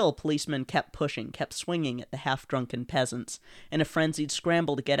 Still, policemen kept pushing, kept swinging at the half-drunken peasants. In a frenzied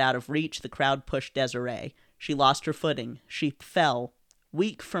scramble to get out of reach, the crowd pushed Desiree. She lost her footing. She fell.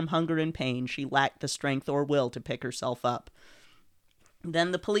 Weak from hunger and pain, she lacked the strength or will to pick herself up.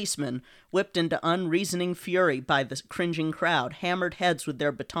 Then the policemen, whipped into unreasoning fury by the cringing crowd, hammered heads with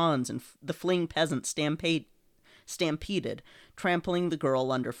their batons, and the fleeing peasants stampeded, trampling the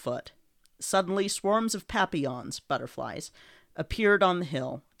girl underfoot. Suddenly, swarms of papillons, butterflies, appeared on the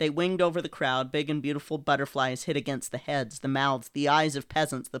hill. They winged over the crowd. Big and beautiful butterflies hit against the heads, the mouths, the eyes of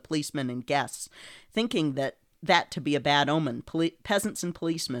peasants, the policemen, and guests. Thinking that to be a bad omen, peasants and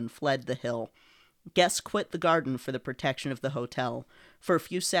policemen fled the hill. Guests quit the garden for the protection of the hotel. For a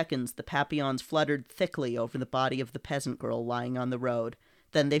few seconds, the papillons fluttered thickly over the body of the peasant girl lying on the road.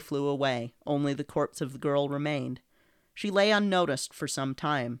 Then they flew away. Only the corpse of the girl remained. She lay unnoticed for some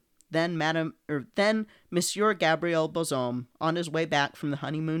time. Then Monsieur Gabriel Bozome, on his way back from the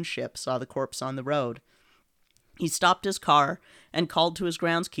honeymoon ship, saw the corpse on the road. He stopped his car and called to his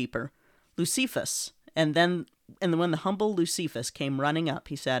groundskeeper, Luciphus, and when the humble Luciphus came running up,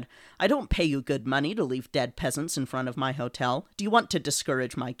 he said, "I don't pay you good money to leave dead peasants in front of my hotel. Do you want to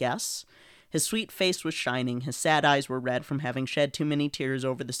discourage my guests?" His sweet face was shining. His sad eyes were red from having shed too many tears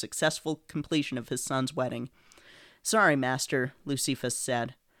over the successful completion of his son's wedding. "Sorry, master," Luciphus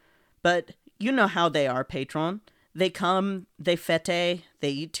said. "But you know how they are, patron. They come, they fete,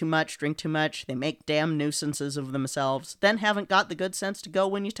 they eat too much, drink too much, they make damn nuisances of themselves, then haven't got the good sense to go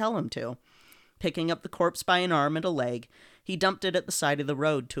when you tell them to." Picking up the corpse by an arm and a leg, he dumped it at the side of the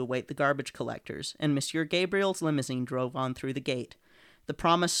road to await the garbage collectors, and Monsieur Gabriel's limousine drove on through the gate. The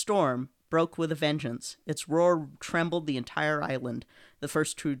promised storm broke with a vengeance. Its roar trembled the entire island. The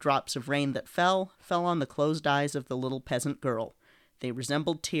first true drops of rain that fell on the closed eyes of the little peasant girl. They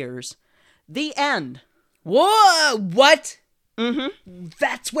resembled tears. The end! Whoa! What? Mm-hmm.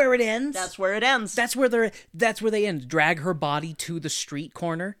 That's where it ends? That's where it ends. That's where they end. Drag her body to the street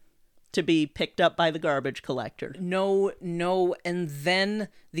corner? to be picked up by the garbage collector. No, and then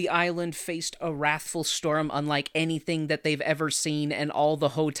the island faced a wrathful storm unlike anything that they've ever seen, and all the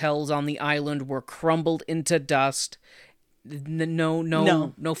hotels on the island were crumbled into dust.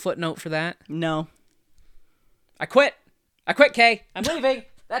 No footnote for that? No. I quit, Kay. I'm leaving.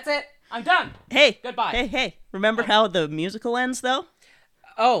 That's it. I'm done. Hey. Goodbye. Hey. Remember how the musical ends, though?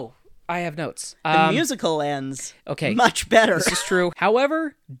 Oh, I have notes. The musical ends okay. much better. This is true.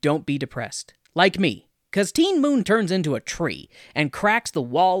 However, don't be depressed. Like me. Because Teen Moon turns into a tree and cracks the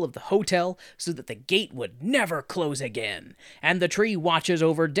wall of the hotel so that the gate would never close again. And the tree watches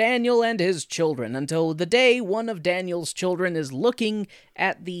over Daniel and his children until the day one of Daniel's children is looking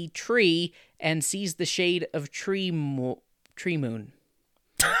at the tree and sees the shade of Tree Moon.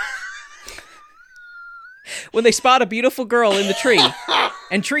 When they spot a beautiful girl in the tree,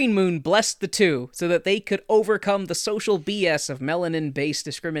 and Tree Moon blessed the two so that they could overcome the social BS of melanin-based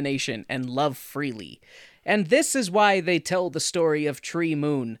discrimination and love freely. And this is why they tell the story of Tree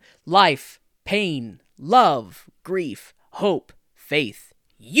Moon. Life, pain, love, grief, hope, faith.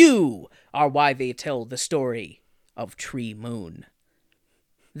 You are why they tell the story of Tree Moon.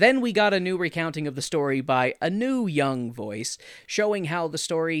 Then we got a new recounting of the story by a new young voice, showing how the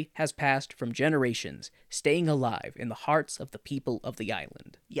story has passed from generations, staying alive in the hearts of the people of the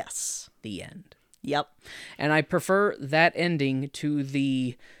island. Yes. The end. Yep. And I prefer that ending to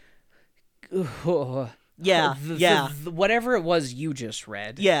the... Yeah. Whatever it was you just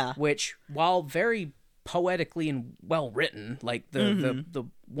read. Yeah. Which, while very poetically and well written, like the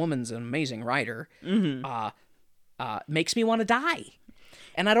woman's an amazing writer, makes me want to die.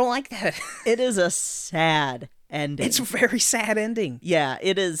 And I don't like that. It is a sad ending. It's a very sad ending. Yeah,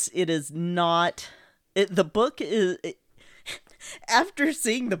 it is not... the book is... After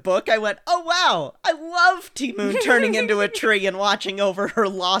seeing the book, I went, oh, wow, I love T Moon turning into a tree and watching over her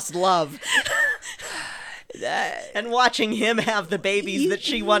lost love. And watching him have the babies that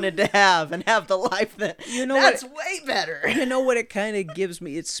she wanted to have and have the life that... that's way better. You know what it kind of gives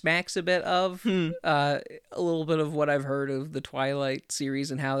me? It smacks a bit of a little bit of what I've heard of the Twilight series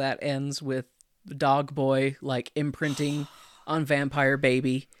and how that ends with Dog Boy, like, imprinting on Vampire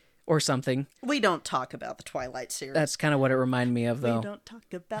Baby or something. We don't talk about the Twilight series. That's kind of what it reminded me of, though. We don't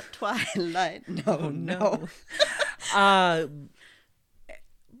talk about Twilight. No.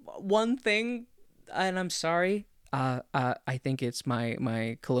 One thing... And I'm sorry, I think it's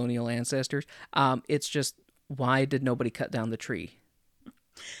my colonial ancestors. It's just, why did nobody cut down the tree?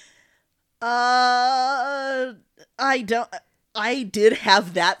 I did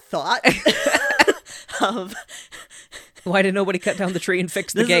have that thought of... Why did nobody cut down the tree and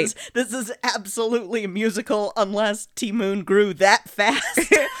fix the gate? This is absolutely a musical unless T Moon grew that fast.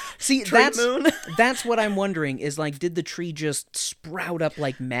 See, Moon. That's what I'm wondering is, like, did the tree just sprout up,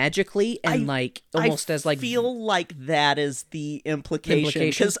 like, magically and, almost as, like... I feel like that is the implication.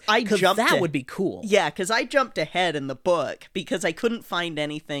 Because that would be cool. Yeah, because I jumped ahead in the book because I couldn't find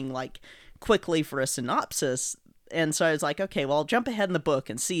anything, like, quickly for a synopsis. And so I was like, okay, well, I'll jump ahead in the book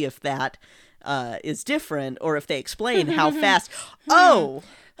and see if that... is different, or if they explain how fast. Oh,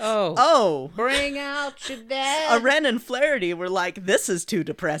 bring out your dad. Aren and Flaherty were like, this is too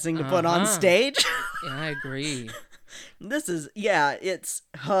depressing to put on stage. Yeah, I agree. It's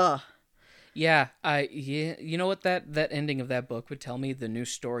Yeah, you know what that ending of that book would tell me? The new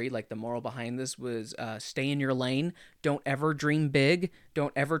story, like the moral behind this was stay in your lane, don't ever dream big,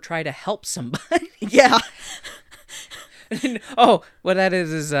 don't ever try to help somebody. Yeah. Oh, what that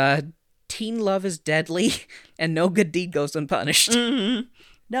is teen love is deadly, and no good deed goes unpunished. Mm-hmm.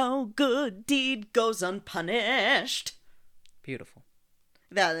 No good deed goes unpunished. Beautiful.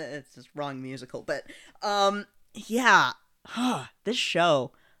 It's just wrong musical, but yeah. This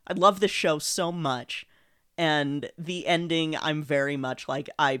show, I love this show so much, and the ending, I'm very much like,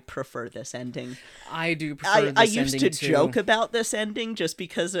 I prefer this ending. I do prefer this ending I used to too. joke about this ending just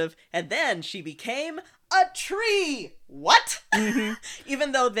because of, and then she became a tree. What? Mm-hmm.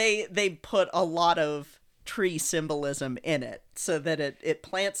 Even though they put a lot of tree symbolism in it so that it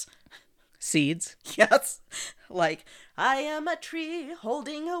plants seeds. Yes. Like, I am a tree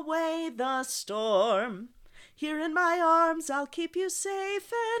holding away the storm. Here in my arms, I'll keep you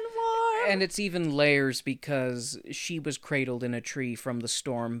safe and warm. And it's even layers because she was cradled in a tree from the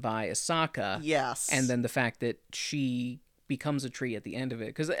storm by Asaka. Yes. And then the fact that she becomes a tree at the end of it,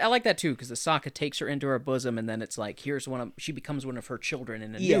 because I like that too, because Asaka takes her into her bosom, and then it's like, she becomes one of her children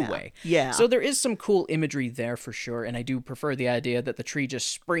in a new way. Yeah. So there is some cool imagery there for sure, and I do prefer the idea that the tree just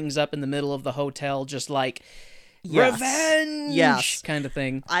springs up in the middle of the hotel, just like Yes. revenge, Yes. kind of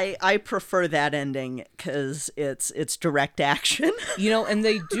thing. I prefer that ending because it's direct action. And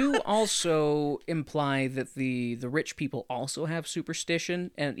they do also imply that the rich people also have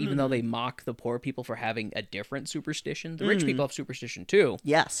superstition, and even though they mock the poor people for having a different superstition, the rich people have superstition too.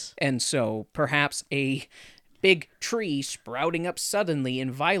 Yes. And so perhaps a big tree sprouting up suddenly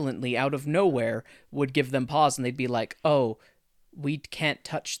and violently out of nowhere would give them pause, and they'd be like, oh, we can't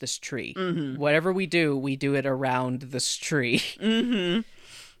touch this tree. Whatever we do it around this tree.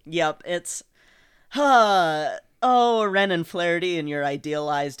 Yep, it's Ren and Flaherty and your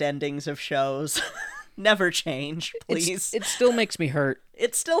idealized endings of shows. Never change, please. It still makes me hurt.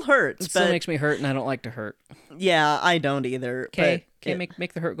 It still hurts, It still but makes me hurt, and I don't like to hurt. yeah, I don't either. Okay, but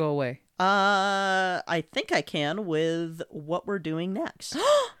make the hurt go away. I think I can with what we're doing next.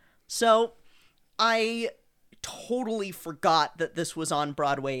 So, I totally forgot that this was on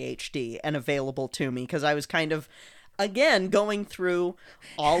Broadway HD and available to me because I was kind of, again, going through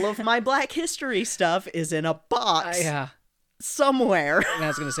all of my Black History stuff is in a box somewhere. And I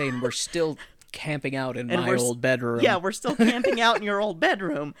was going to say, and we're still camping out in And my we're old bedroom. Yeah, we're still camping out in your old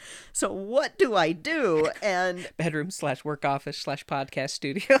bedroom. So what do I do? And Bedroom/work office/podcast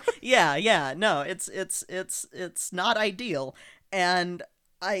studio. yeah, no, it's not ideal. And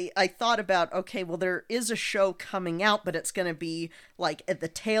I thought about, okay, well, there is a show coming out, but it's going to be like at the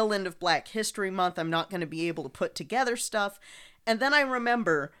tail end of Black History Month. I'm not going to be able to put together stuff. And then I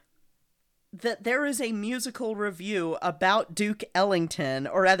remember that there is a musical review about Duke Ellington,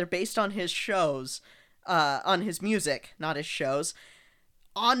 or rather based on his shows, on his music, not his shows,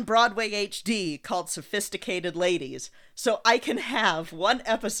 on Broadway HD called Sophisticated Ladies. So I can have one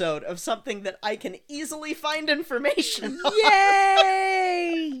episode of something that I can easily find information on.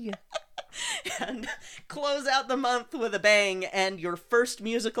 Yay! And close out the month with a bang and your first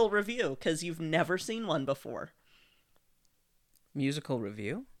musical review, because you've never seen one before. Musical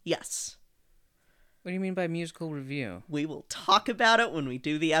review? Yes. What do you mean by musical review? We will talk about it when we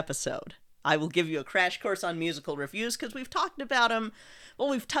do the episode. I will give you a crash course on musical reviews because we've talked about them. Well,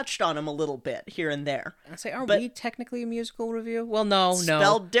 we've touched on them a little bit here and there. I say, are we technically a musical review? Well, no.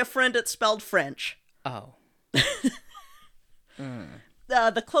 Spelled different, it's spelled French. Oh.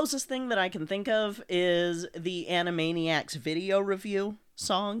 The closest thing that I can think of is the Animaniacs video review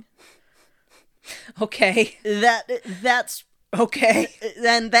song. Okay. That's okay.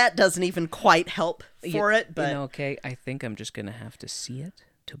 And that doesn't even quite help for it, but okay, I think I'm just gonna have to see it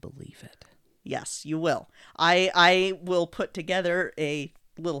to believe it. Yes, you will. I will put together a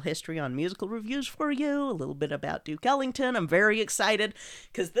little history on musical reviews for you, a little bit about Duke Ellington. I'm very excited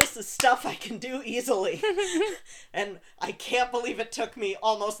because this is stuff I can do easily. And I can't believe it took me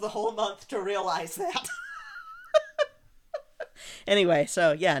almost the whole month to realize that. Anyway,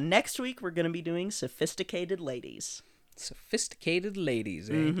 so yeah, next week we're going to be doing Sophisticated Ladies. Sophisticated Ladies,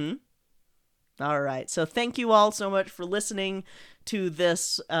 eh? Mm-hmm. All right, so thank you all so much for listening to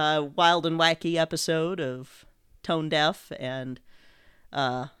this wild and wacky episode of Tone Deaf, and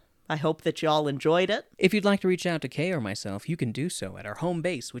I hope that you all enjoyed it. If you'd like to reach out to Kay or myself, you can do so at our home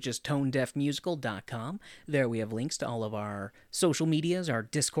base, which is tonedeafmusical.com. There we have links to all of our social medias, our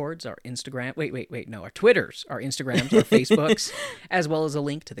Discords, our Instagram... our Twitters, our Instagrams, our Facebooks, as well as a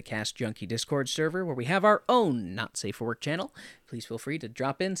link to the Cast Junkie Discord server, where we have our own Not Safe for Work channel. Please feel free to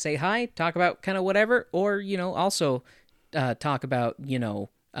drop in, say hi, talk about kind of whatever, or, also talk about,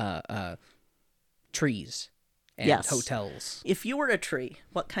 trees. And yes. hotels. If you were a tree,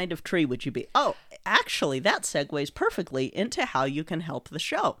 what kind of tree would you be? Oh, actually, that segues perfectly into how you can help the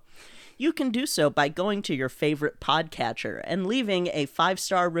show. You can do so by going to your favorite podcatcher and leaving a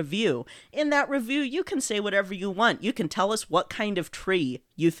 5-star review. In that review, you can say whatever you want. You can tell us what kind of tree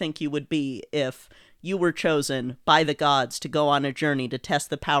you think you would be if you were chosen by the gods to go on a journey to test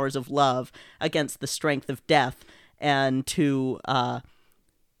the powers of love against the strength of death and to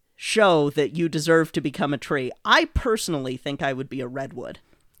show that you deserve to become a tree. I personally think I would be a redwood.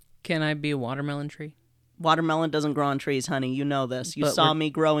 Can I be a watermelon tree? Watermelon doesn't grow on trees, honey. You know this. You saw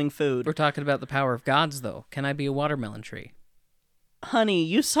me growing food. We're talking about the power of gods, though. Can I be a watermelon tree? Honey,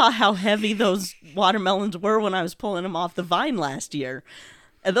 you saw how heavy those watermelons were when I was pulling them off the vine last year.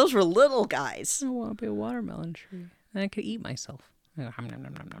 And those were little guys. I want to be a watermelon tree. I could eat myself. I'm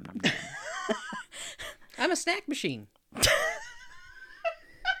a snack machine.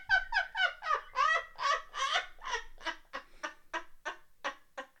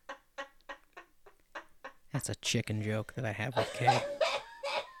 That's a chicken joke that I have with Kay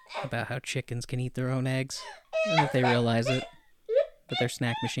about how chickens can eat their own eggs and that they realize it, but they're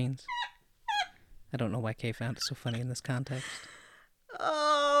snack machines. I don't know why Kay found it so funny in this context.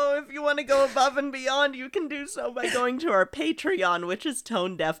 Oh, if you you want to go above and beyond, you can do so by going to our Patreon, which is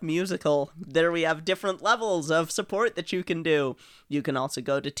Tone Deaf Musical. There we have different levels of support that you can do. You can also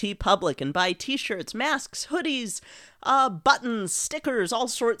go to TeePublic and buy t-shirts, masks, hoodies, buttons, stickers, all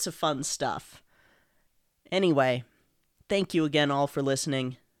sorts of fun stuff. Anyway, thank you again all for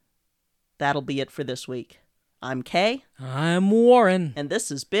listening. That'll be it for this week. I'm Kay. I'm Warren. And this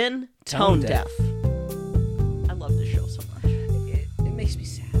has been Tone Deaf. I love this show so much. It makes me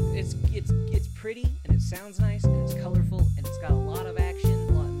sad. It's pretty, and it sounds nice, and it's colorful, and it's got a lot of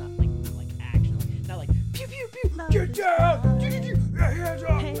action. Well, not like action. Not like pew pew pew. Get down!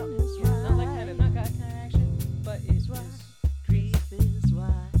 Hands up!